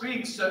Christ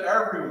speaks to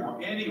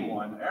everyone,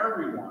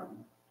 everyone,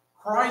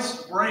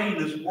 Christ's brain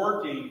is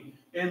working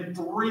in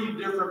three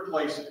different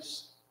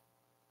places.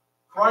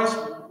 Christ's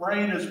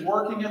brain is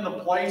working in the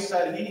place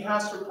that he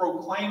has to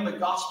proclaim the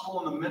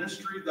gospel and the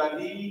ministry that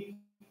he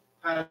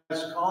has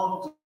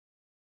come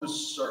to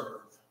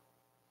serve.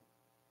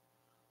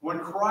 When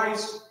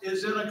Christ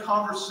is in a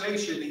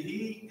conversation,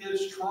 he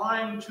is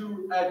trying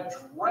to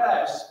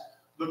address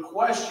the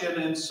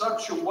question in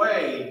such a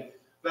way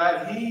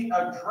that he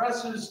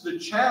addresses the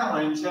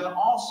challenge and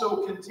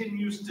also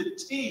continues to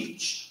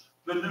teach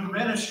the new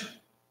ministry.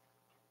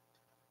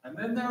 And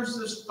then there's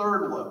this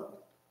third level.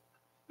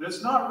 And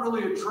it's not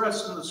really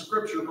addressed in the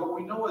scripture, but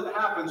we know it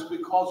happens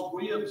because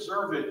we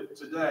observe it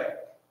today.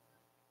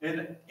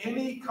 In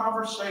any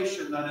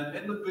conversation that an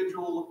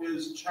individual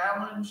is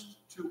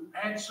challenged to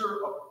answer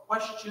a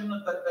question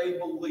that they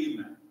believe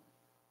in,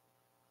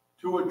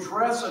 to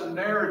address a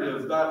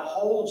narrative that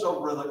holds a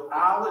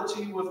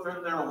reality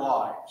within their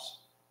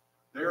lives,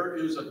 there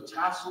is a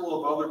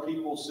tassel of other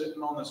people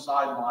sitting on the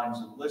sidelines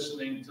and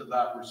listening to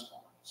that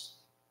response.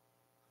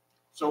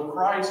 So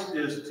Christ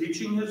is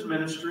teaching his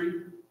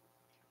ministry,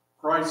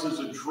 Christ is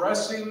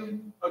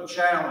addressing a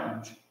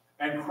challenge,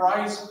 and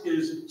Christ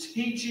is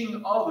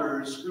teaching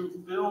others who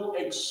feel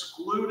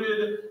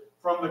excluded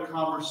from the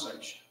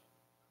conversation.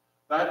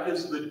 That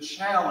is the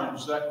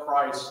challenge that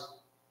Christ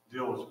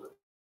deals with.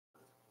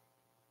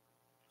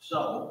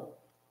 So,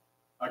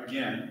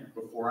 again,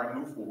 before I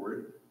move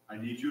forward, I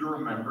need you to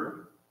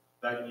remember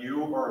that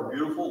you are a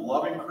beautiful,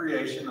 loving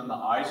creation in the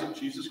eyes of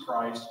Jesus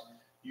Christ.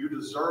 You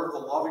deserve the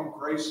loving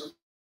grace of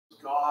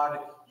God.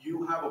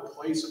 You have a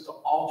place at the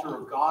altar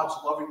of God's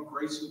loving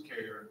grace and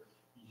care.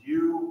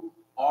 You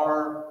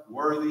are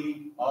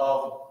worthy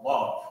of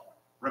love.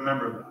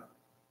 Remember that.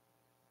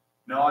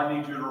 Now I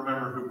need you to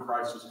remember who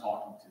Christ is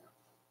talking to.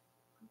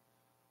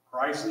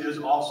 Christ is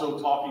also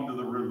talking to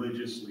the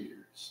religious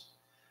leaders.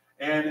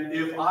 And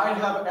if I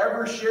have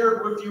ever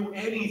shared with you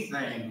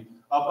anything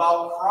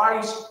about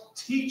Christ's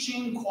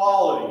teaching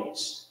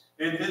qualities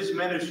in his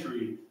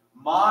ministry,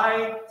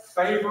 my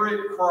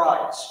favorite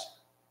Christ,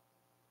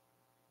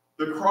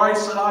 the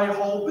Christ that I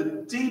hold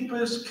the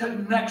deepest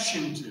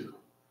connection to,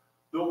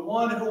 the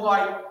one who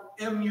I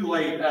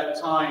emulate at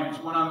times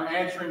when I'm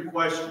answering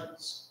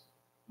questions,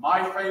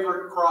 my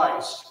favorite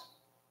Christ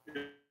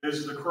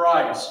is the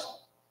Christ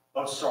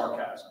of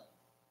sarcasm.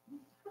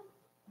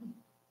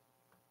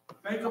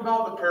 Think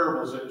about the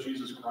parables that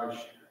Jesus Christ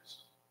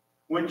shares.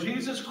 When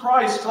Jesus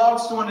Christ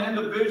talks to an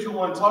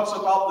individual and talks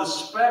about the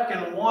speck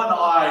in one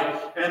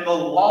eye and the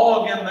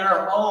log in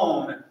their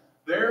own,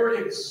 there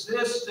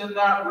exists in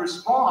that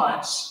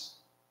response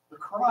the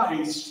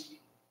Christ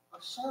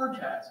of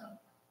sarcasm.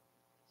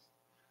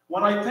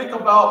 When I think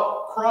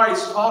about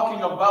Christ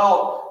talking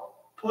about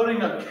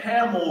putting a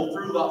camel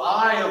through the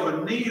eye of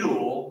a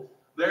needle,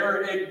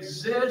 there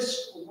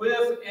exists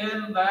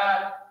within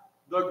that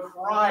the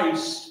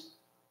Christ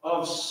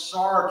of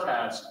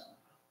sarcasm,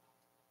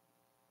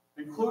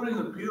 including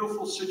a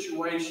beautiful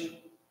situation.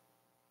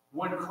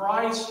 When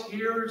Christ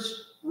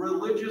hears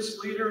religious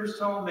leaders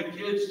telling the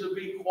kids to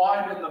be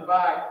quiet in the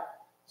back,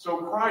 so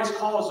Christ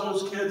calls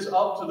those kids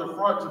up to the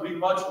front to be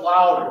much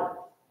louder.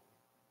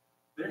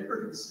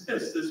 There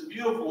exists this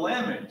beautiful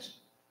image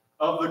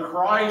of the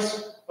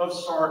Christ of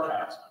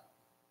sarcasm.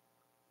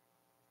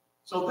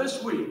 So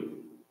this week,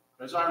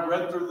 as I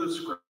read through the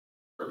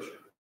scripture,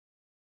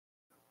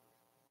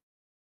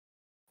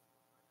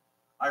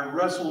 I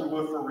wrestled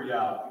with a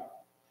reality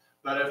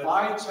that if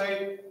I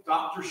take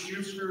Dr.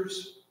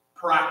 Schuster's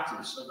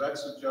practice of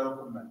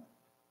exegetical method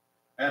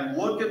and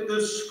look at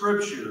this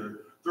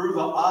scripture through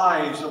the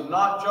eyes of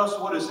not just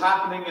what is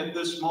happening at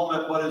this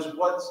moment, but is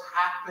what's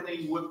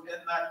happening within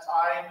that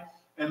time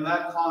and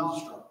that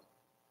construct.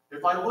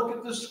 If I look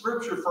at this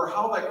scripture for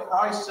how that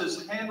Christ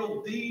has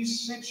handled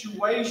these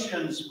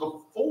situations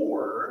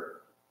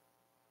before,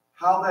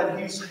 how that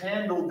he's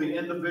handled the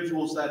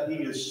individuals that he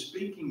is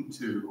speaking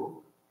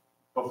to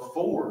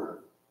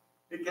before,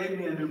 it gave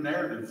me a new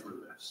narrative for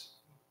this.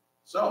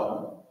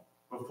 So,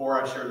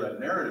 before I share that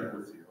narrative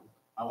with you,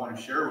 I want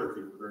to share with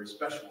you a very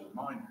special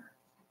reminder.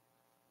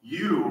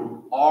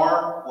 You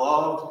are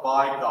loved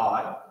by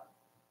God.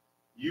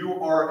 You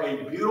are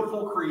a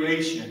beautiful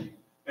creation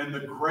in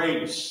the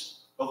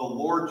grace of the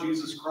Lord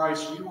Jesus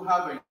Christ. You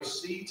have a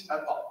seat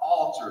at the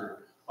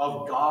altar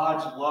of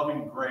God's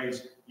loving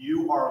grace.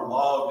 You are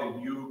loved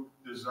and you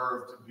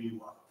deserve to be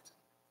loved.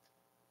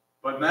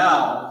 But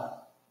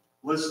now,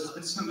 let's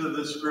listen to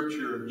this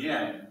scripture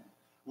again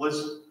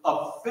Let's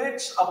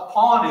affix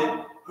upon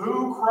it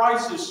who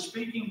Christ is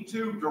speaking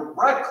to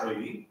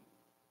directly,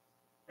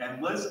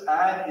 and let's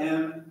add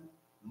in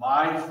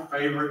my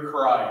favorite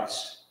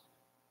Christ,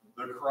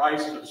 the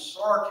Christ of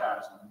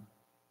sarcasm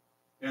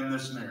in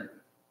this narrative.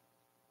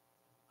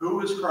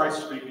 Who is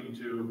Christ speaking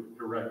to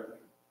directly?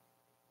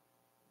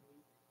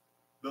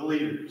 The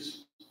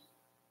leaders.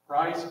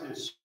 Christ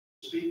is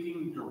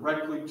speaking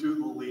directly to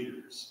the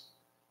leaders.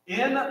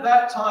 In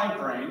that time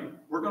frame,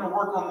 we're going to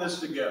work on this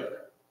together.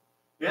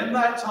 In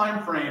that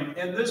time frame,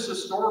 in this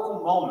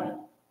historical moment,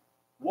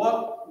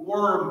 what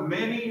were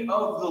many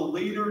of the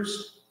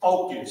leaders'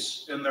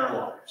 focus in their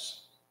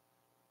lives?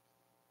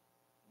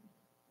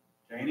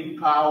 Gaining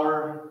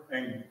power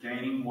and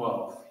gaining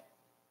wealth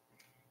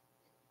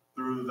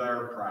through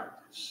their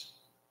practice.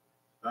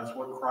 That's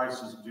what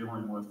Christ is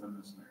dealing with in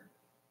this narrative.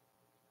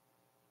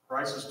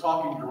 Christ is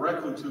talking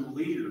directly to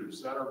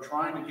leaders that are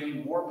trying to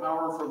gain more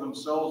power for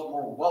themselves,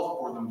 more wealth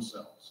for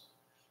themselves.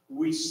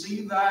 We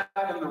see that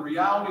in the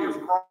reality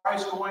of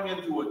Christ going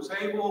into a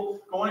temple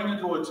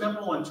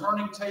and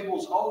turning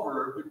tables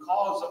over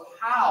because of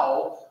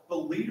how the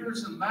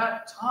leaders in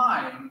that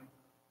time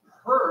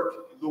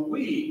hurt the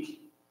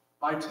weak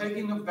by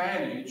taking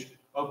advantage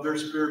of their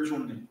spiritual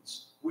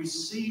needs. We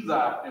see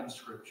that in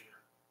Scripture.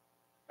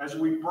 As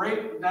we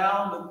break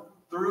down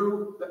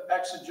through the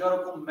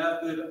exegetical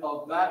method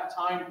of that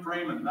time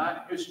frame and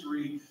that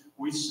history,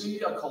 we see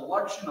a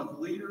collection of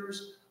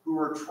leaders who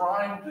are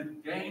trying to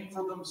gain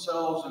for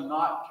themselves and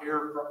not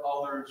care for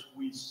others.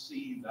 We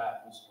see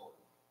that historically.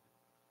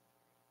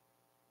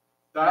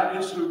 That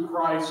is who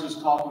Christ is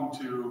talking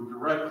to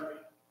directly.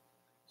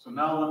 So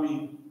now let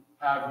me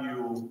have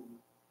you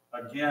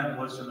again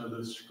listen to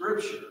the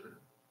Scripture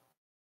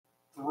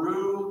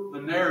through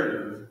the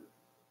narrative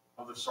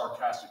of the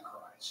sarcastic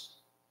Christ.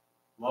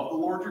 Love the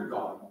Lord your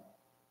God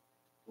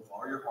with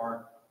all your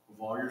heart, with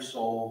all your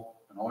soul,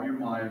 and all your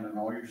mind, and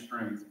all your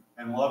strength,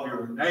 and love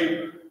your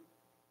neighbor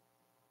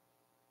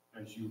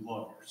as you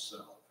love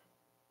yourself.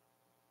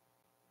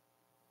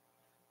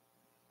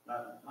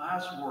 That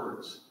last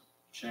words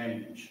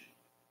change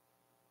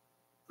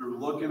through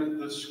looking at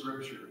this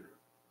Scripture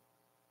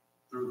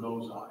through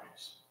those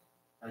eyes,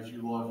 as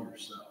you love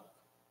yourself.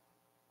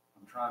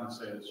 I'm trying to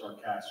say it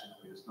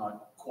sarcastically. It's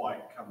not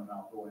quite coming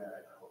out the way I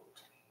had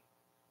hoped.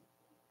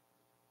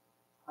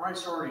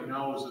 Christ already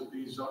knows that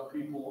these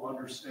people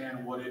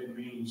understand what it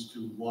means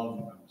to love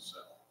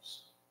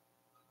themselves.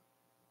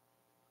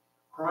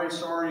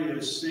 Christ already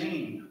has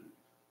seen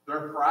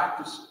their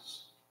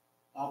practices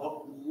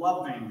of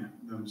loving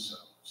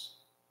themselves,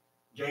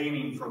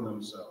 gaining for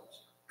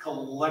themselves,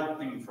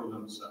 collecting for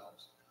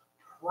themselves,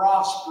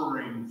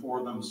 prospering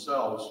for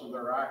themselves through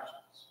their actions.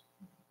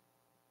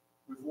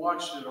 We've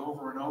watched it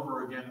over and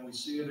over again. We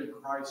see it in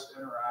Christ's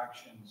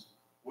interactions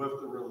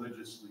with the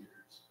religious leaders.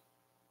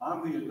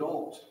 I'm the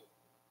adult.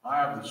 I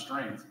have the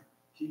strength.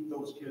 Keep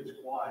those kids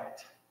quiet.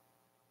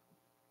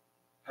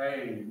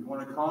 Hey, you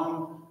want to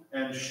come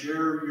and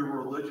share your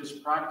religious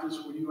practice?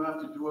 Well, you have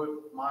to do it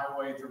my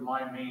way through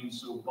my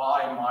means. So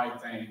buy my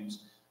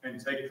things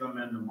and take them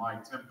into my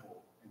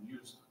temple and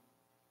use them.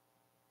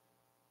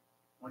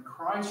 When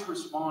Christ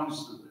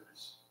responds to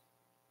this,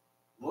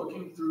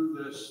 looking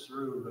through this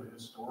through the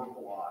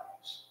historical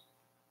eyes,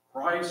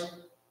 Christ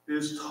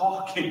is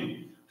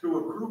talking to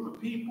a group of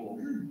people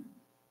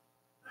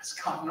that's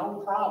got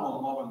no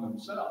problem loving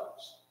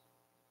themselves.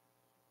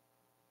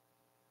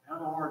 They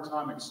have a hard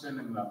time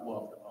extending that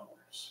love to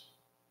others.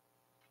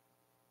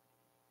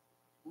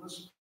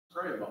 Let's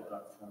pray about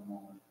that for a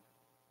moment,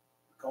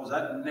 because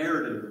that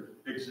narrative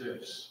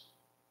exists.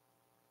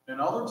 And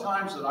other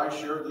times that I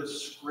share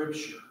this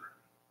Scripture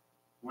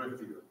with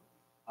you,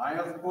 I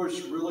have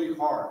pushed really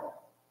hard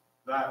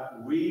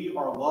that we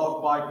are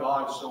loved by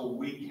God so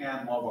we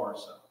can love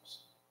ourselves.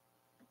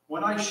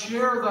 When I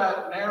share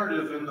that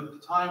narrative in the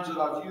times that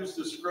I've used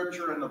the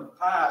Scripture in the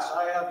past,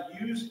 I have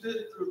used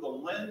it through the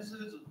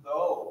lenses of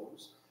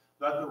those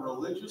that the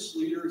religious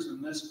leaders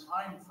in this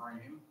time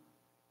frame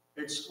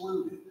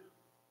excluded.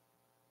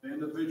 The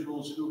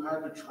individuals who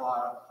had to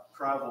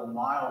travel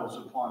miles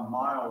upon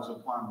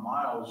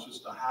miles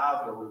just to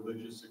have a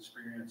religious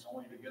experience,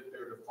 only to get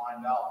there to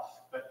find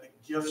out that the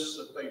gifts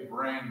that they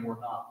bring were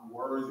not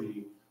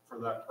worthy for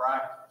that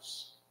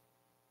practice.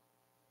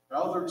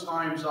 Other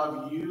times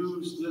I've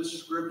used this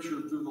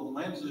Scripture through the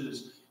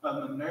lenses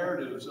and the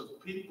narratives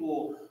of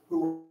people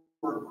who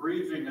are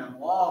grieving and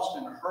lost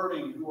and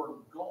hurting, who are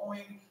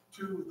going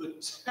to the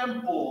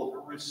temple to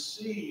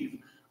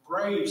receive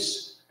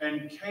grace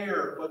and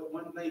care, but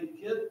when they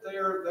get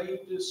there,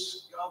 they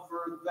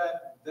discover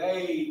that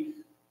they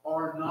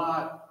are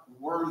not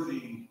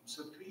worthy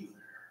to be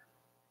there.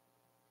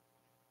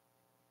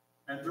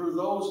 And through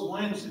those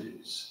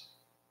lenses,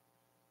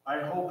 I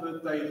hope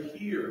that they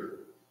hear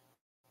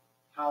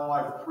how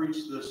I've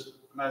preached this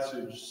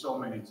message so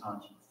many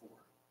times before.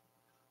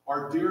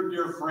 Our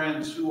dear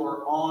friends who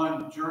are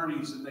on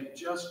journeys and they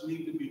just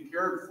need to be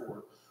cared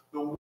for,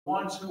 the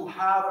ones who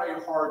have a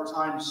hard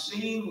time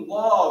seeing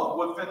love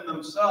within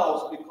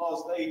themselves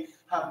because they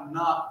have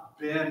not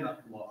been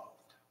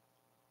loved.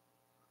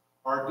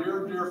 Our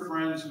dear, dear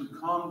friends who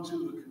come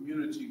to the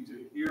community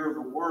to hear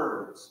the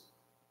words,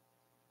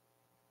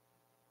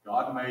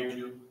 God made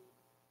you.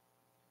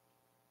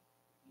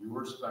 You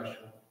are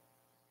special.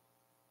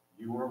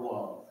 You are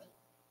loved.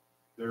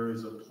 There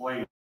is a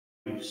place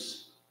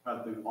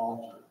at the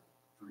altar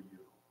for you.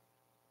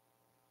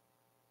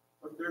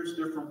 But there's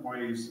different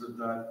ways that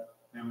that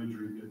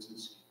imagery gets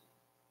skewed.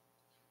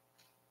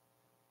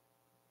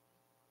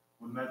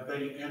 When that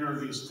they enter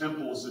these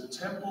temples, the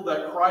temple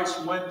that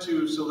Christ went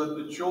to so that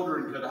the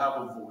children could have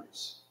a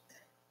voice,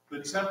 the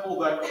temple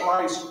that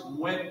Christ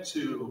went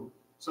to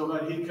so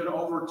that he could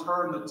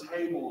overturn the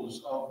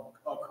tables of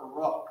a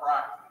corrupt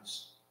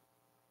practice,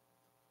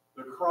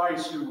 the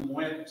Christ who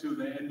went to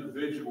the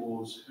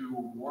individuals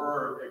who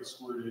were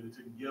excluded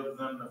to give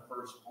them the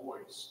first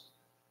voice.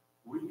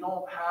 We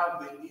don't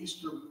have the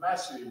Easter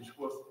message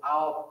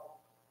without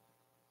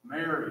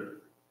Mary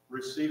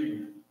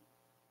receiving it,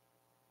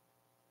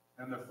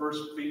 and the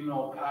first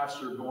female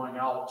pastor going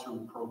out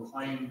to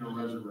proclaim the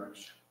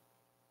resurrection.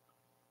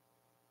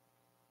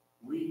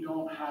 We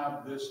don't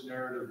have this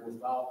narrative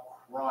without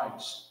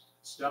Christ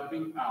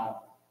stepping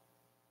out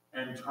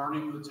and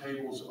turning the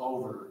tables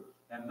over,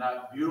 and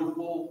that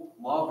beautiful,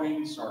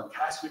 loving,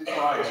 sarcastic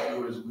Christ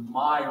who is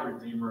my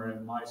Redeemer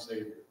and my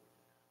Savior.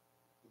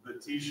 The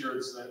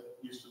t-shirts that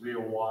used to be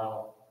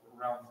around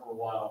for a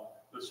while,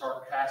 the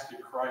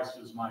sarcastic Christ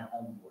is my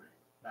homeboy.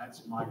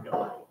 That's my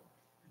guy.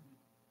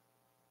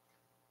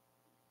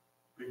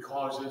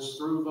 Because it's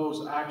through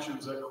those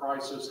actions that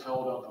Christ has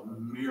held up a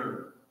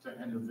mirror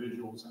to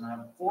individuals and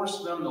have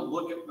forced them to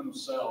look at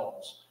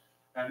themselves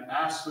and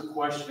ask the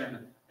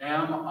question,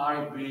 am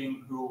I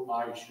being who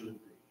I should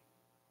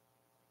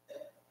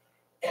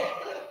be?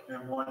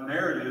 And one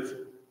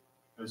narrative,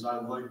 as I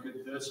look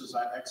at this, as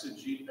I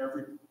exegete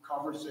every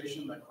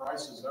conversation that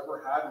Christ has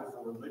ever had with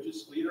a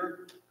religious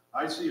leader,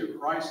 I see a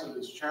Christ that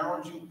is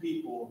challenging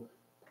people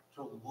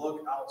to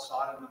look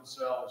outside of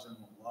themselves and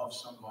to love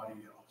somebody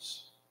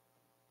else.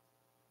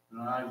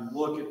 And I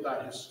look at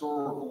that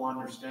historical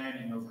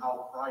understanding of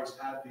how Christ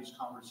had these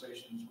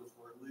conversations with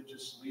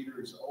religious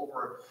leaders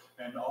over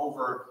and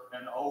over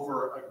and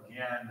over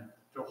again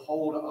to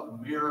hold a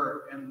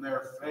mirror in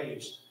their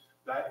face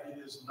that it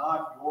is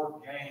not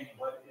your gain,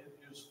 but it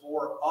is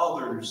for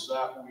others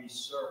that we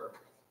serve.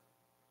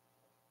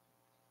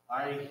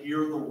 I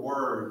hear the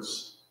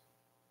words,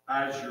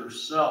 as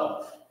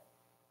yourself,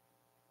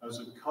 as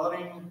a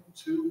cutting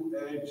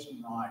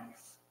two-edged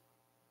knife,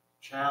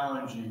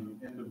 challenging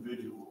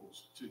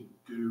individuals to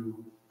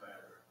do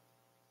better.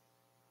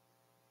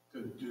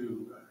 To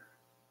do better.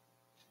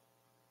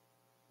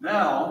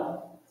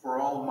 Now, for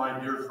all of my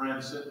dear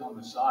friends sitting on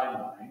the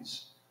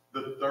sidelines,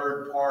 the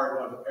third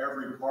part of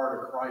every part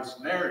of Christ's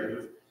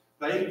narrative,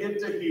 they get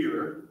to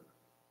hear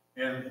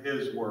in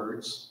his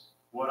words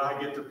what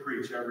I get to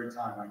preach every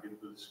time I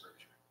get to the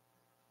scripture.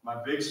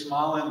 My big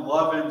smiling,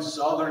 loving,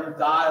 southern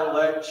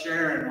dialect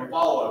sharing with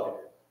all of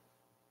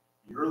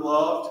you. You're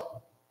loved.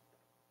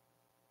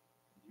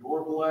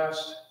 You're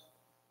blessed.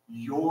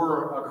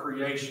 You're a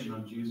creation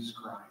of Jesus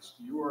Christ.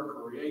 You are a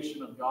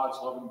creation of God's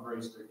love and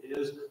grace. There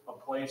is a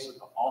place at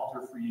the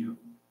altar for you.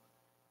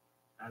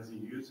 As he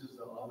uses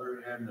the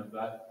other end of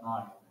that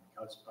knife and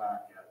cuts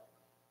back at it,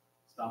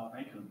 stop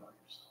thinking about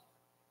yourself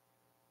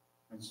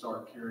and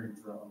start caring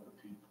for other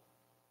people.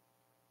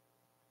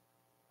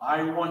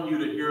 I want you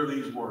to hear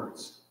these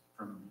words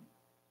from me,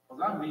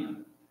 because I mean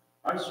it.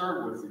 I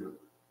serve with you.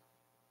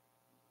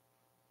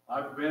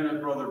 I've been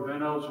at Brother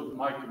Benno's with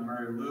Mike and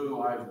Mary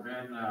Lou. I've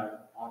been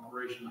at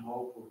Operation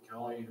Hope with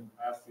Kelly and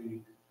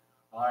Effie.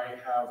 I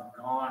have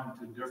gone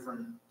to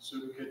different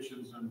soup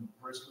kitchens in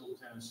Bristol,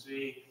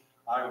 Tennessee.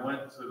 I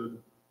went to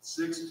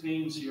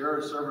 16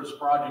 Sierra Service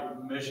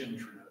Project mission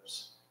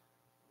trips.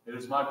 It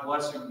is my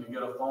blessing to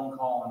get a phone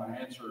call and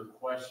answer a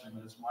question.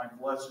 It is my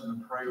blessing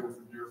to pray with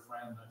a dear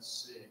friend that's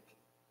sick.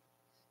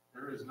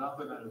 There is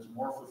nothing that is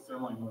more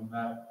fulfilling than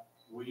that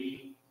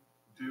we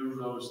do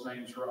those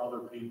things for other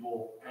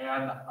people,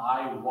 and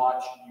I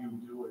watch you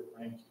do it.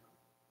 Thank you.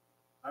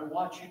 I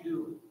watch you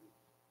do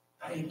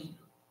it. Thank you.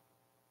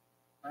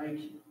 Thank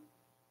you.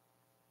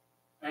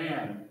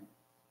 And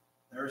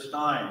there's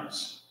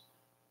times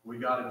we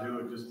got to do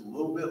it just a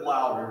little bit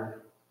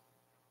louder,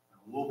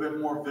 a little bit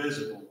more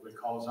visible,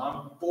 because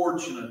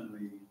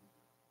unfortunately,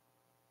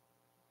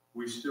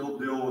 we still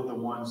deal with the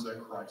ones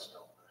that Christ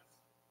dealt with.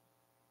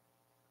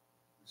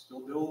 We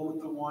still deal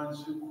with the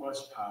ones who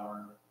quest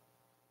power.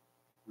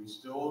 We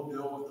still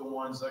deal with the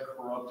ones that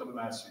corrupt the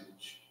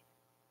message.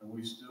 And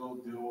we still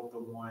deal with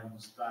the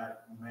ones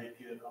that make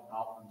it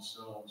about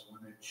themselves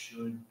when it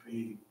should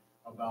be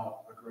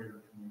about a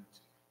greater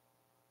community.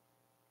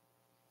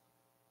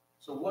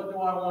 So what do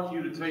I want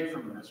you to take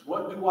from this?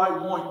 What do I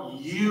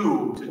want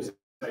you to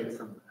take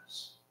from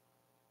this?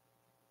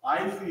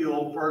 I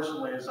feel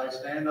personally, as I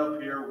stand up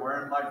here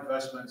wearing my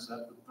vestments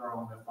at the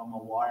throne, if I'm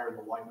a liar,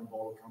 the lightning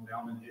bolt will come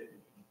down and hit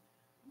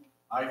me.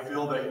 I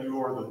feel that you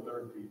are the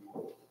third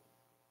people.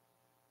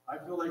 I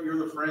feel that you're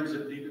the friends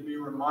that need to be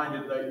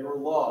reminded that you're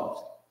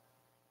loved.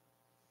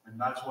 And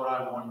that's what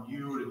I want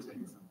you to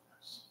take from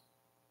this.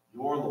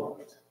 You're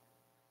loved.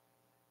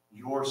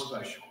 You're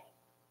special.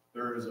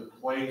 There is a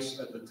place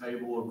at the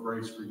table of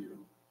grace for you.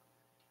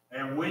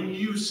 And when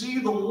you see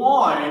the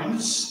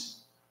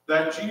ones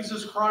that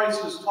Jesus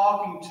Christ is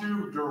talking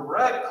to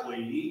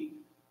directly,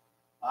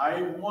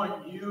 I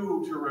want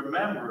you to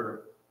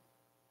remember,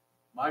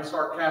 my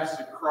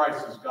sarcastic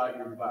Christ has got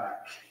your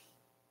back.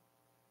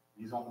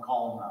 He's on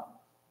call now.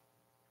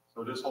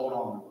 So just hold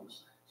on to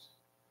those things.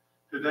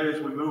 Today,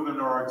 as we move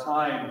into our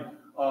time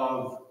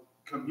of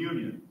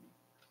communion,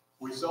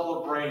 we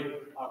celebrate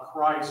a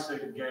Christ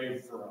that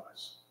gave for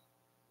us,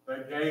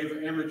 that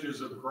gave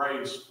images of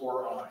grace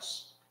for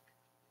us.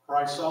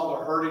 Christ saw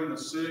the hurting, the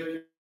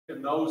sick,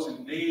 and those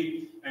in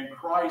need, and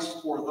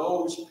Christ, for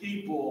those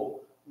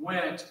people,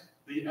 went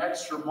the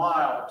extra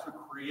mile to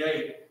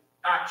create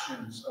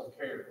actions of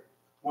care.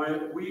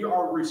 When we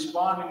are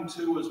responding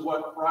to is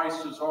what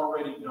Christ has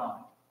already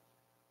done.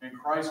 And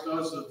Christ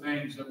does the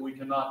things that we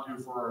cannot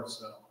do for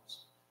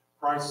ourselves.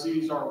 Christ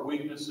sees our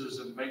weaknesses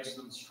and makes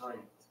them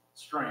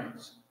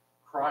strengths.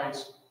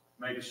 Christ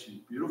makes you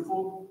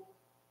beautiful.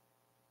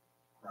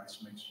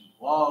 Christ makes you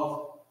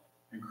love.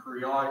 And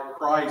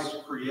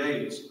Christ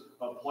creates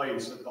a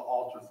place at the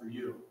altar for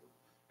you.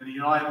 In the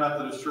United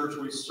Methodist Church,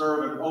 we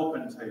serve an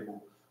open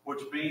table,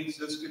 which means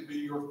this could be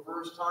your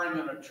first time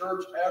in a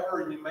church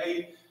ever, and you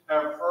may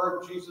have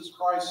heard Jesus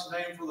Christ's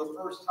name for the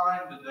first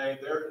time today.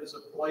 There is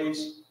a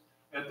place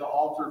at the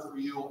altar for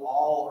you.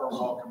 All are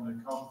welcome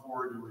to come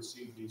forward to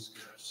receive these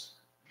gifts.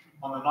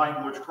 On the night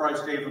in which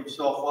Christ gave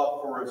himself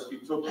up for us, he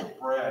took the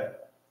bread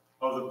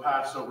of the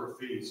Passover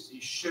feast. He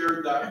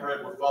shared that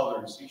bread with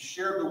others. He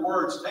shared the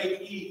words,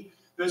 "Take, eat.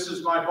 This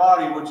is my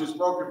body, which is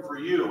broken for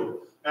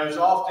you. As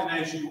often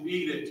as you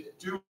eat it,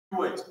 do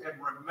it in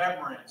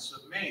remembrance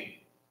of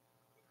me."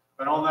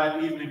 And on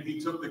that evening, he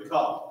took the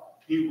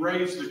cup. He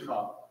raised the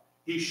cup.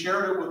 He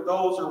shared it with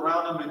those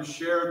around him and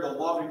shared the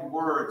loving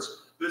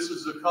words, "This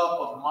is the cup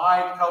of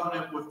my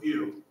covenant with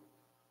you.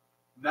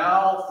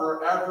 Now,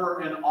 forever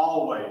and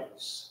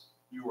always,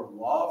 you are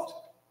loved,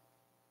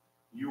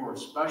 you are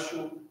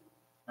special,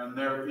 and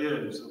there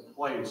is a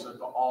place at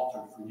the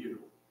altar for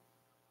you."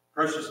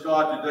 Precious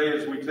God, today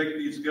as we take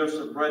these gifts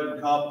of bread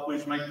and cup,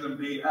 please make them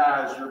be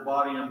as your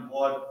body and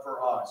blood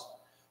for us.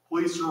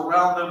 Please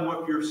surround them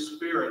with your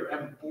Spirit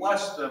and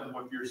bless them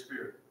with your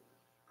Spirit.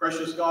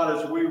 Precious God,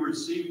 as we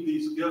receive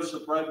these gifts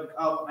of bread and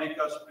cup, make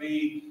us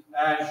be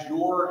as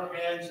your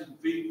hands and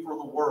feet for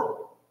the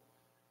world.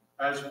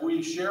 As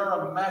we share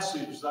a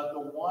message that the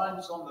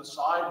ones on the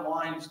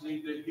sidelines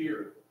need to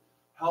hear,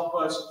 help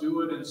us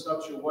do it in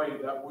such a way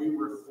that we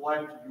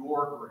reflect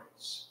your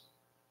grace.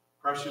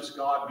 Precious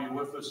God, be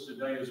with us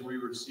today as we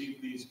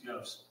receive these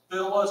gifts.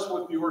 Fill us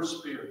with your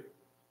Spirit.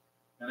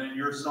 And in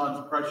your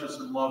Son's precious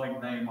and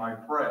loving name I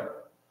pray.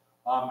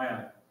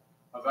 Amen.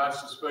 I've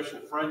asked a special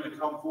friend to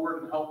come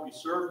forward and help me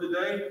serve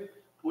today.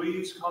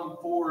 Please come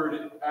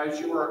forward as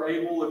you are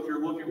able. If you're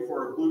looking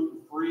for a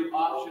gluten-free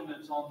option,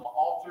 it's on the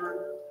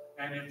altar.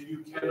 And if you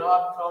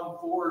cannot come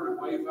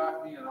forward, wave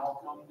at me and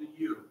I'll come to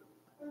you.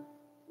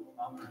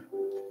 Amen.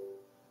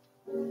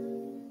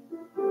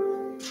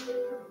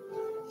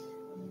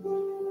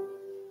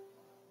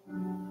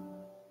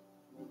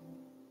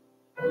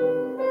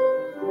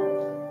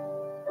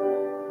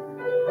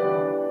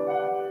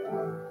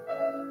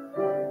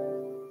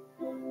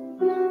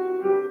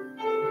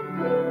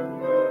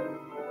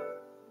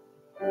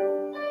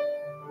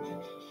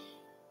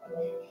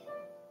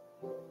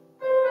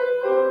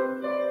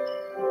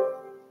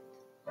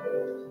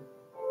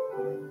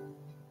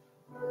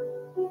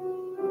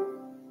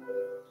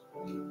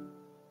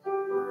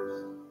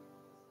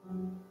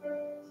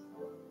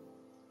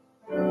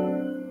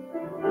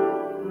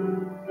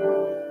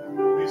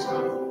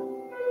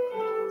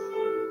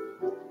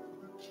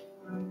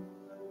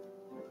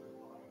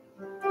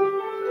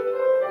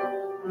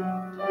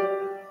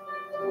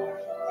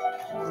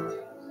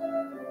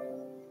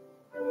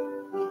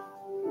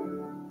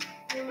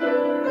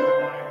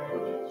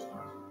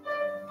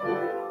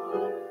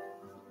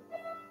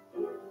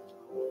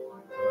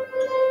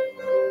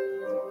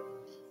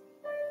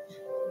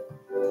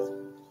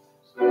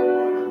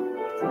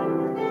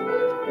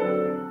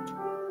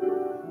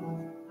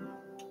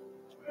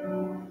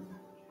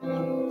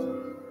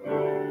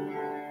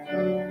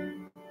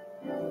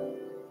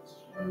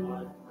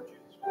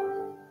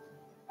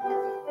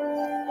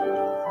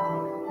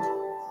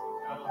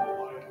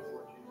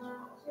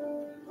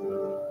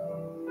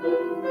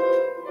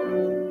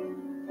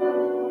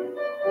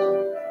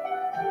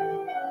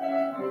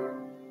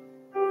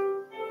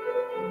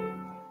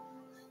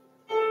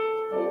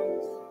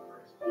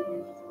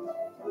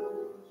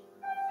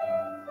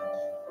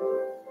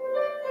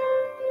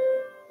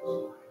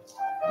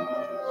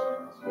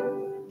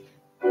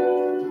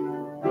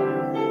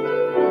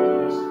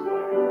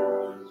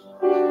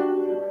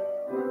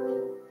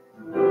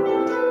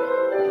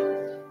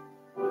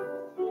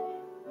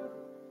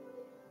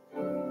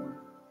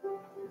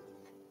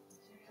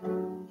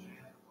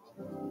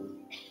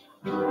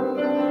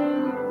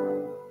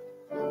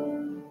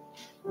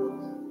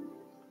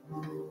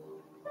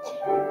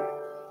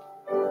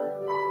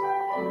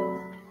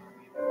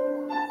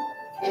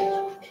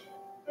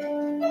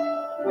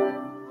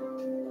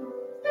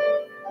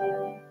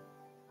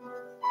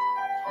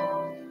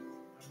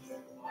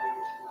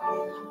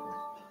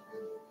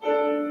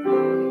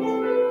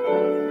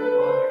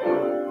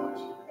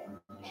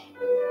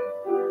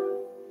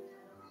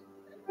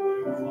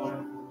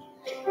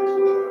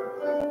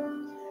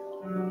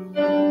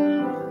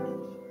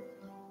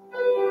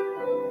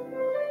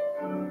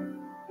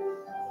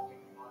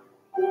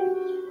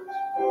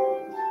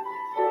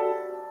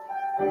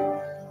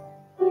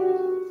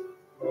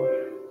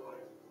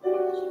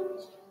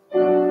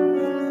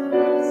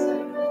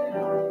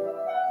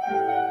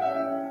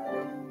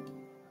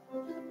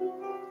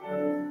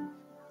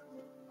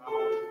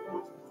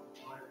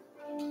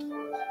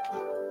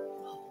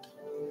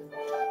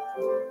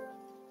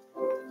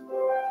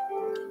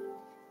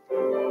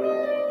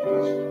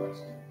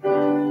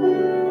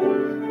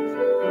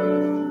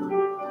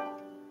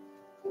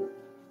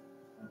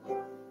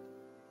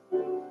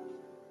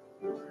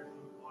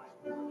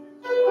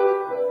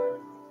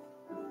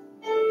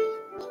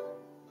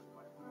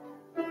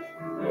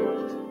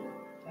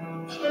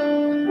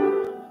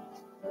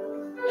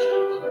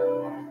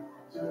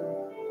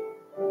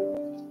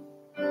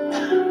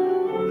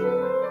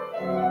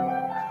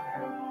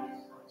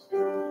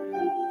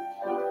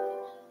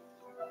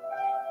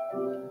 There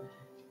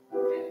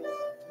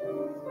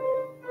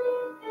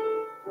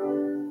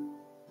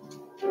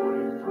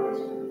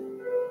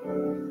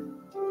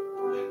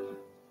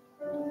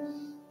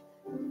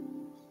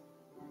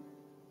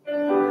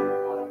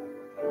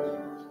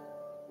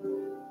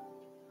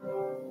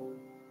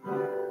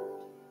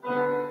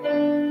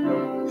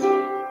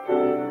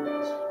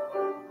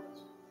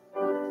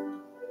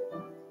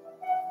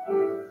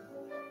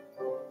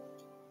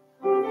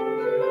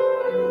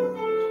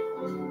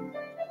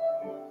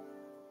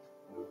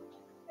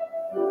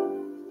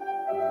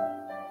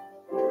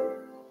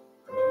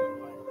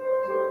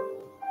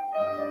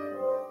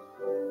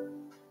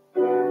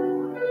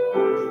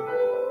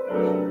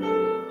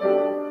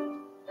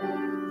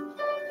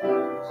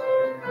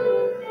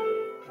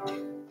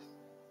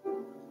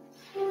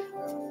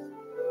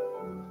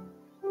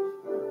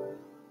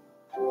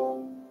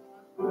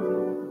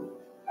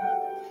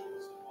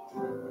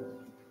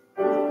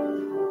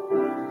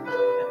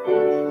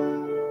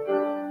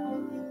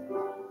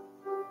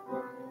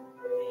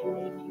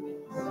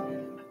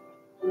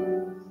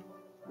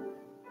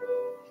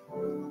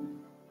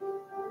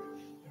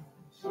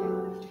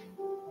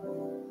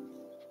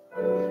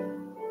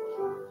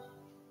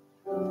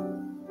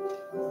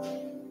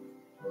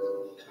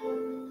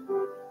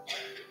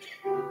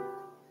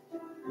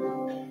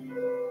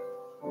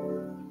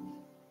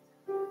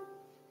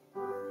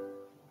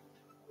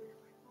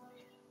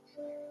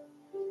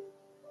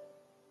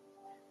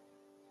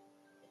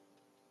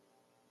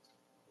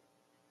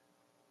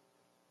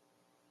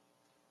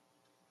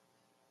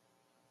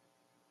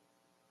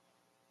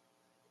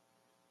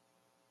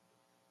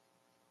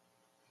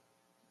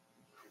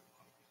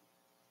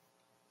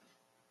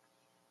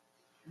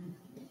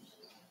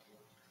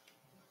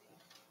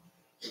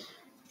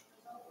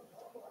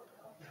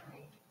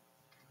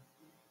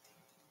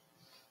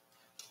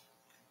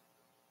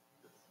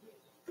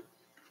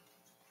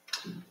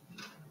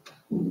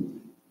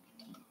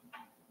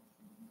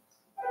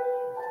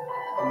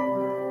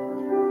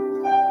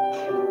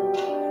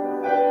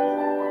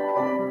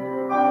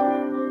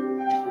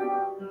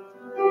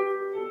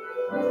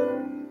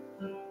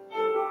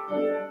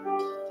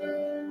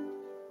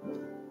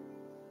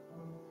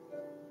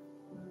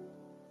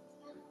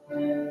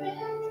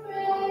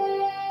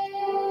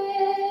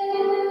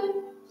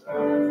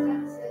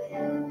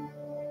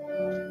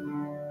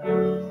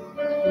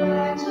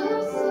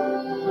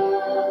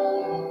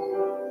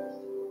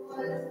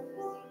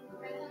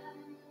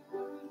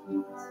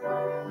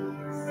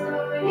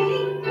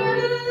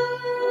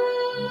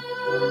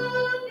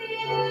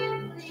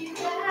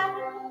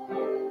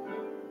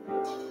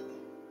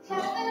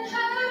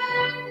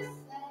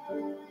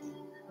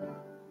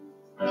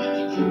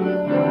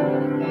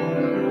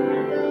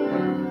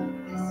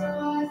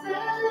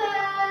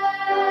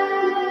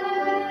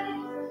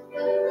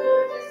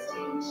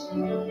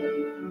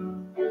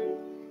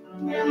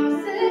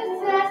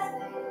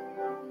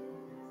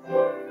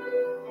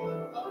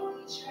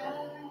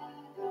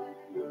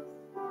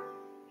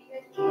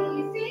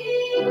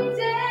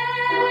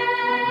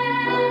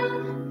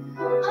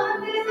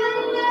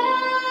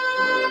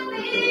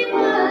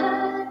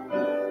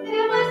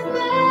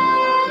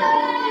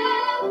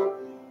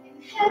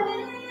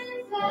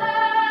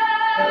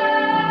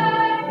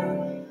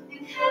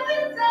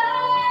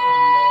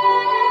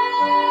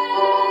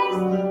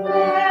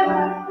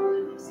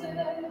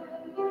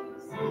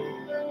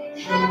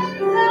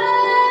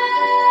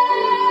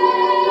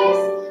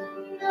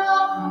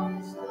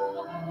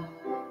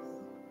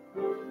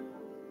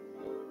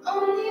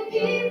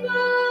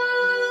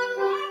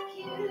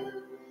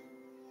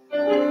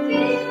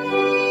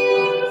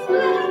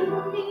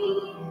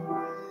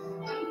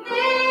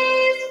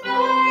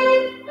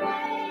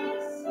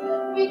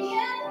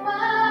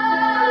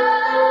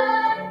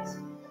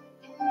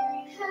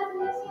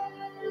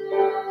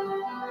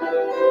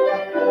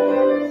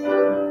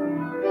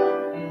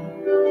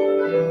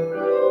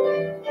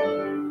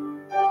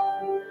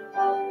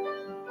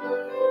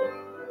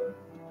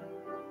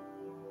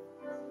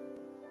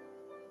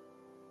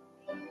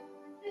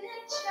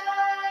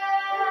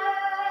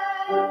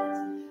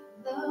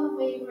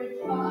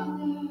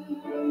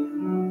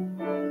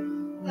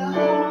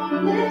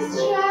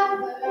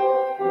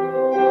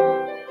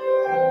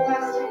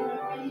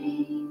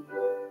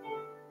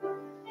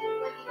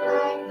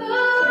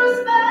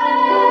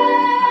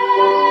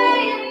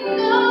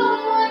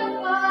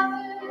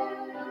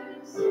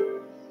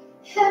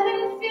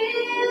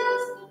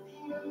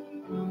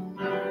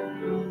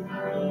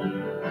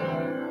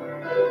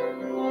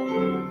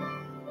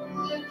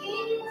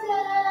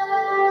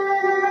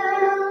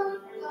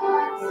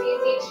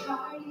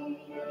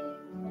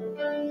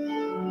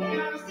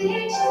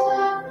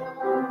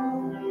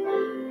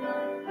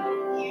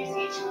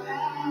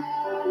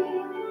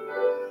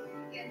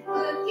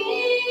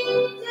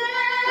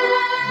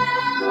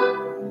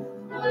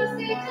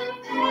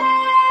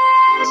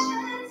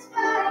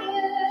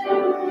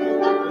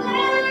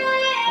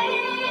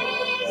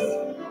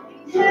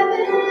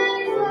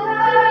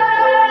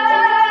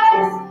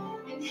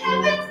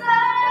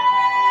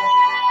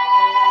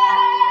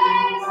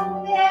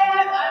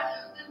are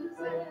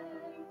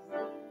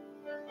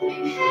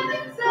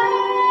heaven's eyes,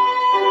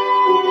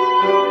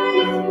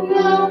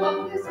 no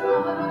hope is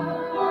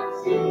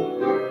lost.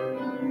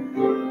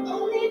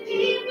 Only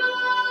people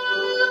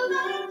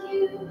like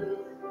you,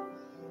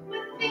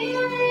 with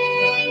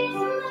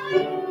feelings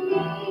like me,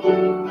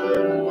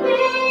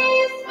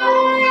 raised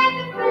by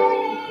the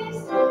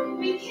grace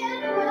we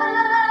can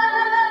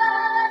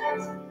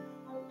rise.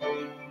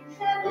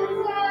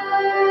 Heaven's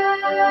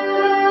eyes,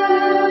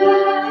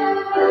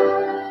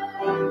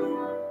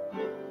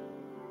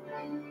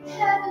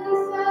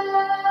 heaven's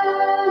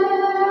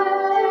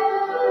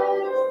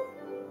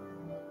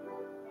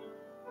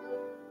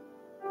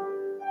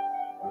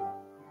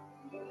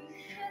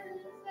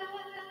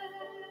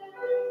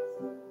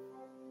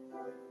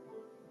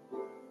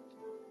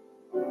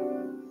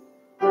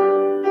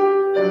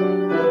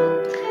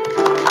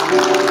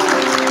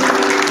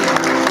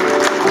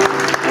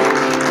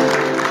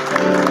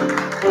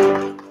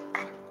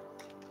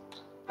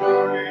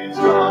Praise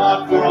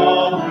God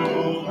from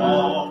whom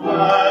all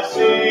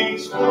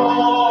blessings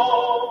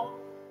flow.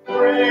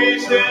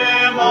 Praise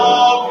Him,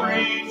 all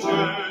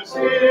creatures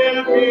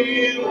here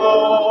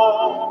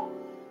below.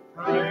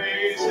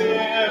 Praise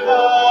Him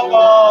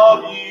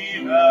above,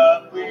 ye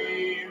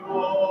heavenly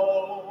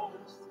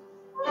hosts.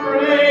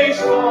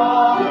 Praise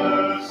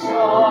Father,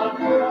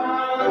 Son,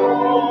 and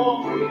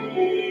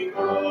Holy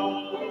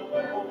Ghost.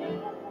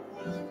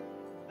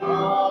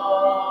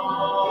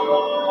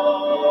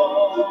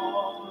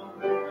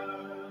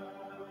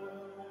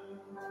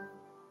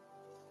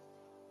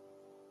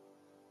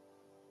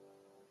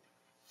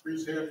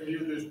 Please have for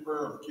you this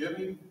prayer of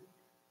giving.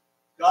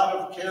 God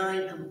of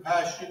caring,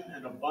 compassion,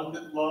 and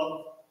abundant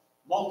love,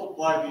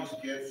 multiply these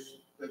gifts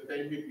that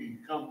they may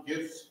become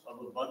gifts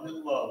of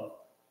abundant love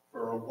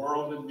for a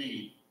world in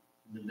need.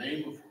 In the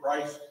name of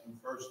Christ, who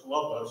first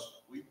loved us,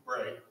 we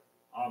pray.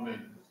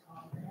 Amen.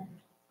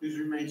 Please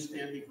remain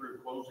standing for a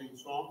closing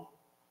song.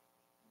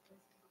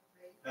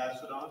 Pass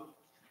it on.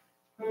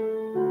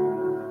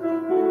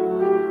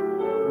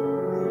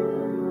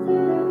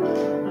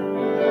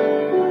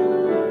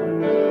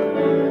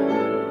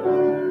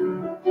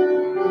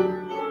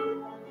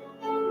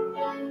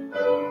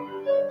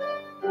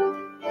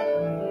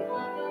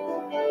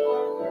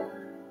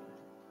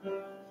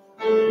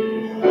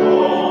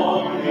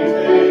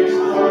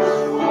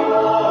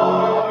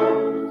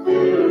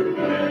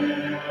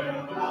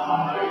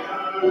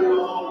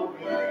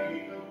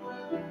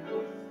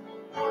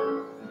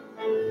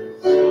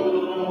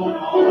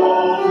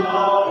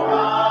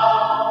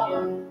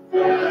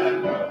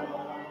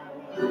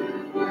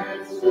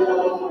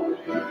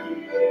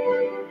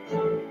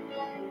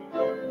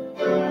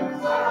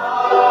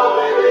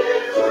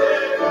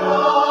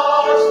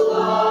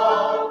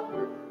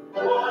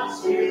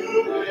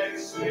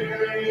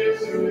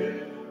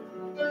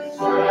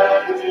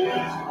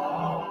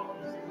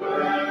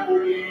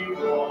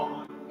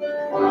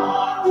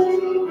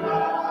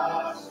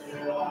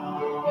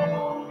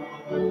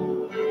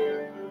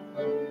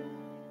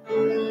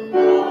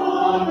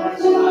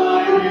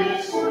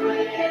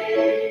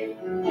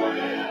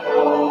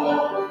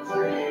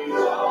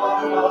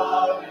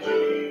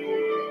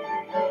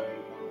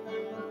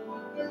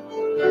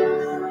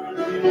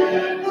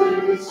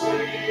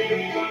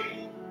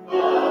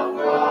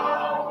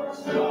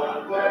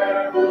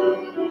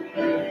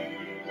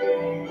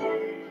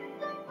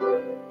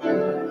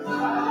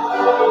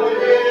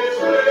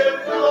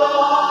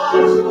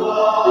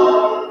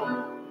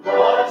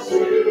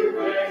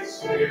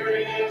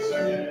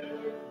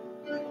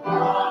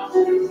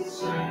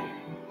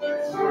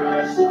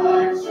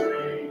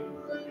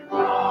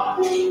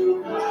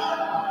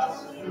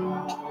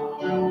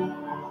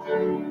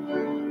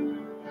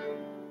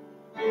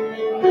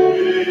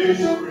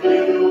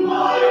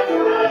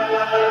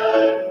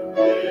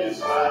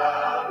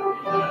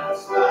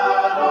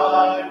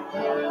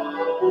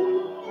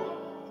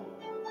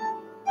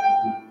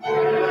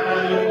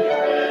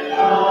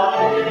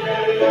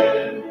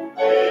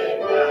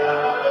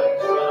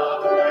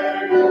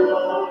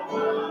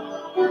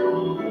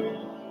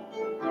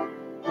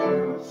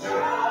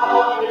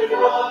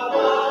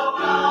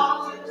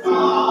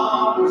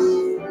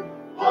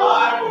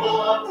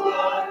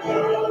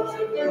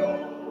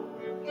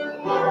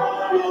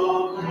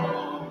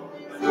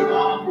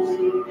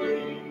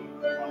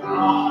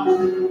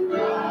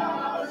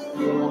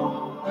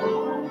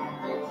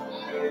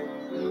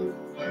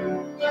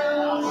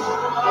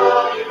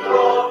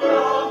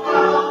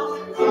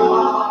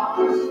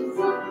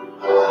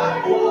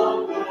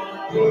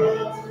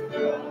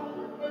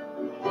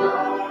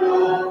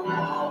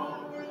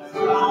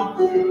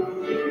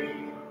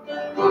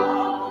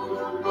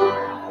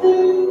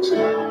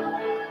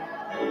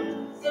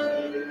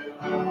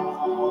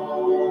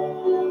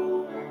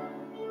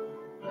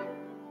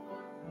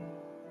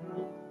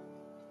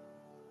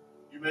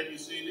 You may be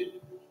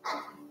seated.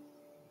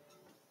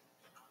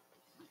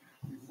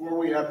 Before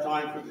we have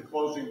time for the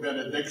closing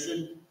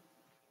benediction,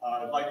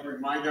 I'd like to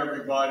remind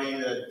everybody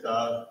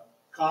that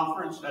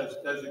conference has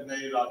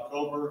designated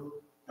October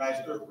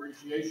Pastor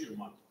Appreciation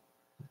Month.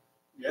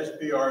 The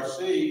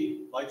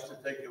SPRC likes to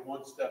take it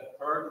one step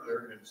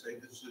further and say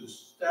this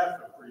is Staff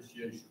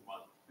Appreciation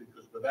Month,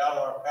 because without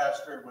our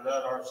pastor and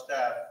without our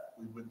staff,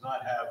 we would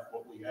not have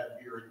what we have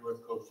here at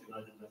North Coast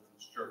United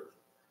Methodist Church.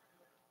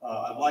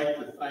 I'd like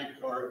to thank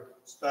our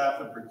staff,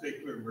 in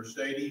particular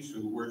Mercedes,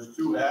 who wears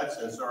two hats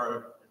as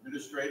our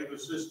administrative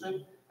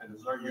assistant and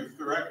as our youth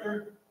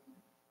director.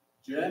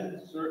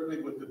 Jen,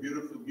 certainly with the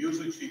beautiful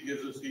music she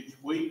gives us each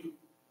week,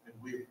 and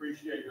we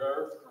appreciate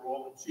her for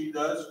all that she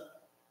does.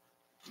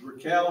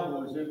 Raquel,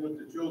 who is in with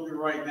the children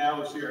right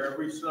now, is here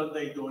every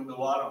Sunday doing a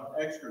lot of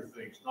extra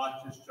things,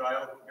 not just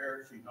child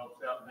care. She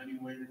helps out in any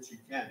way that she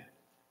can.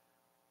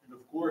 And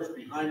of course,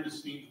 behind the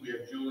scenes, we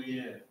have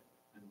Julianne.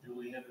 And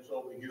Julianne is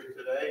over here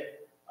today.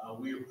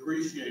 We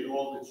appreciate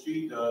all that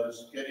she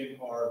does, getting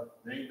our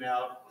name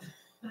out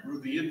through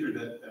the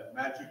internet, that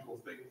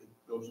magical thing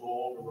that goes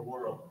all over the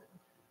world.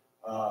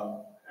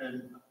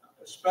 And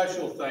a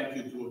special thank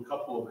you to a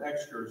couple of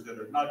extras that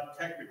are not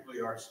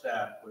technically our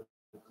staff, but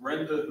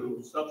Brenda,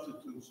 who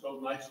substitutes so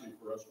nicely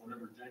for us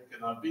whenever Jen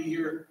cannot be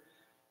here.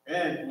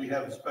 And we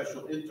have a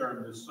special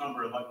intern this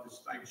summer. I'd like to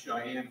thank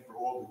Cheyenne for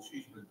all that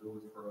she's been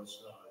doing for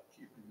us,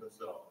 keeping us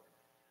up.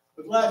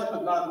 But last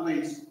but not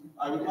least,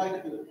 I would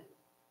like to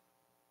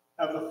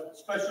have a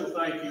special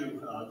thank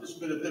you. This has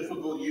been a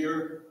difficult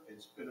year.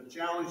 It's been a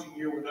challenging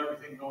year with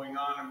everything going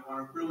on. And I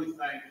want to really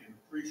thank and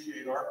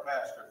appreciate our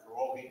pastor for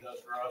all he does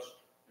for us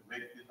and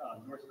make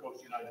North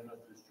Coast United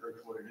Methodist Church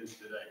what it is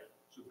today.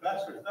 So,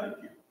 Pastor, thank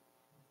you.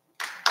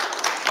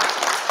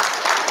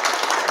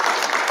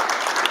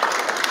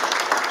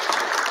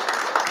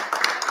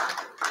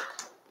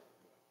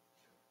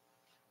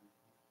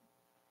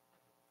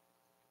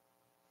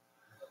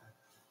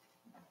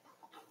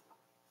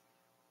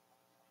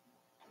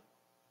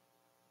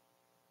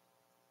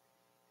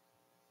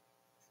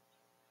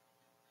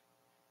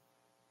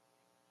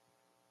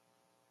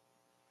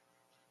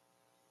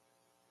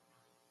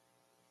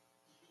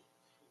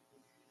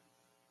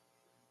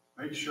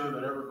 Make sure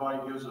that everybody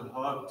gives a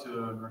hug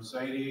to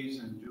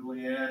Mercedes and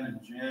Julianne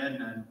and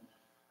Jen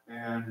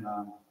and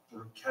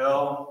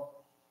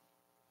Raquel.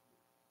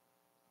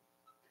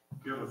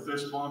 Give a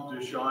fist bump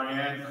to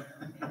Cheyenne.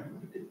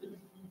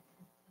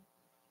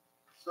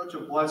 Such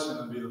a blessing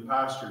to be the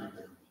pastor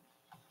here.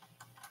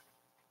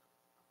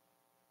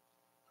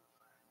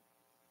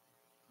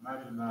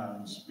 Imagine that,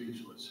 I'm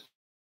speechless.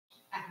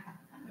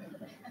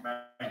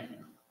 Thank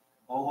you.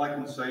 All I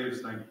can say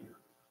is thank you.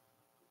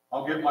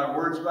 I'll get my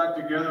words back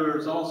together.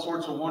 There's all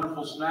sorts of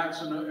wonderful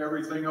snacks and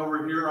everything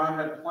over here. I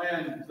had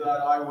planned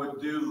that I would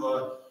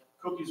do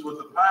cookies with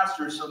the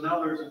pastor, so now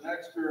there's an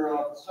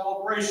extra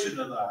celebration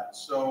of that.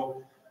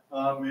 So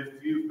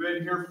if you've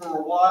been here for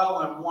a while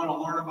and want to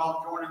learn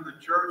about joining the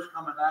church,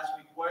 come and ask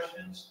me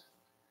questions.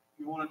 If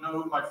you want to know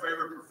who my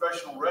favorite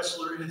professional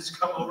wrestler is,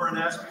 come over and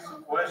ask me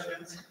some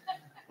questions.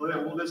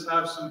 We'll just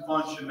have some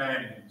fun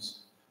shenanigans.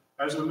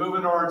 As we move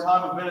into our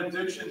time of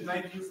benediction,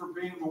 thank you for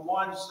being the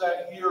ones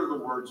that hear the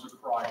words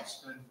of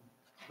Christ and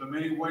the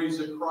many ways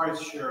that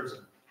Christ shares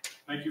them.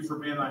 Thank you for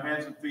being the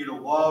hands and feet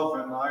of love,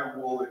 and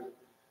I'll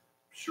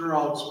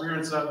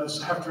experience that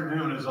this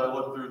afternoon as I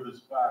look through this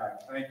bag.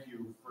 Thank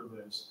you for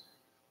this.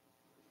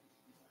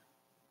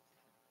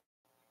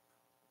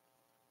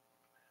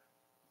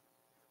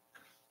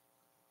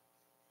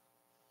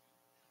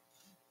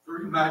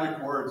 Three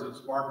magic words that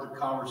sparked a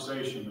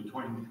conversation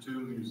between the two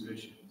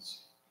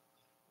musicians.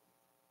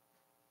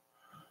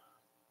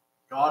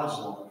 God is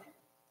love.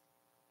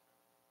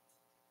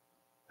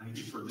 Thank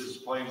you for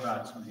displaying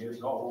that to me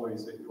as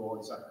always that you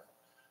always have.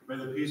 May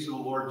the peace of the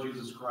Lord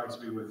Jesus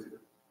Christ be with you.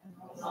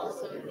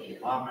 Also with you.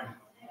 Amen.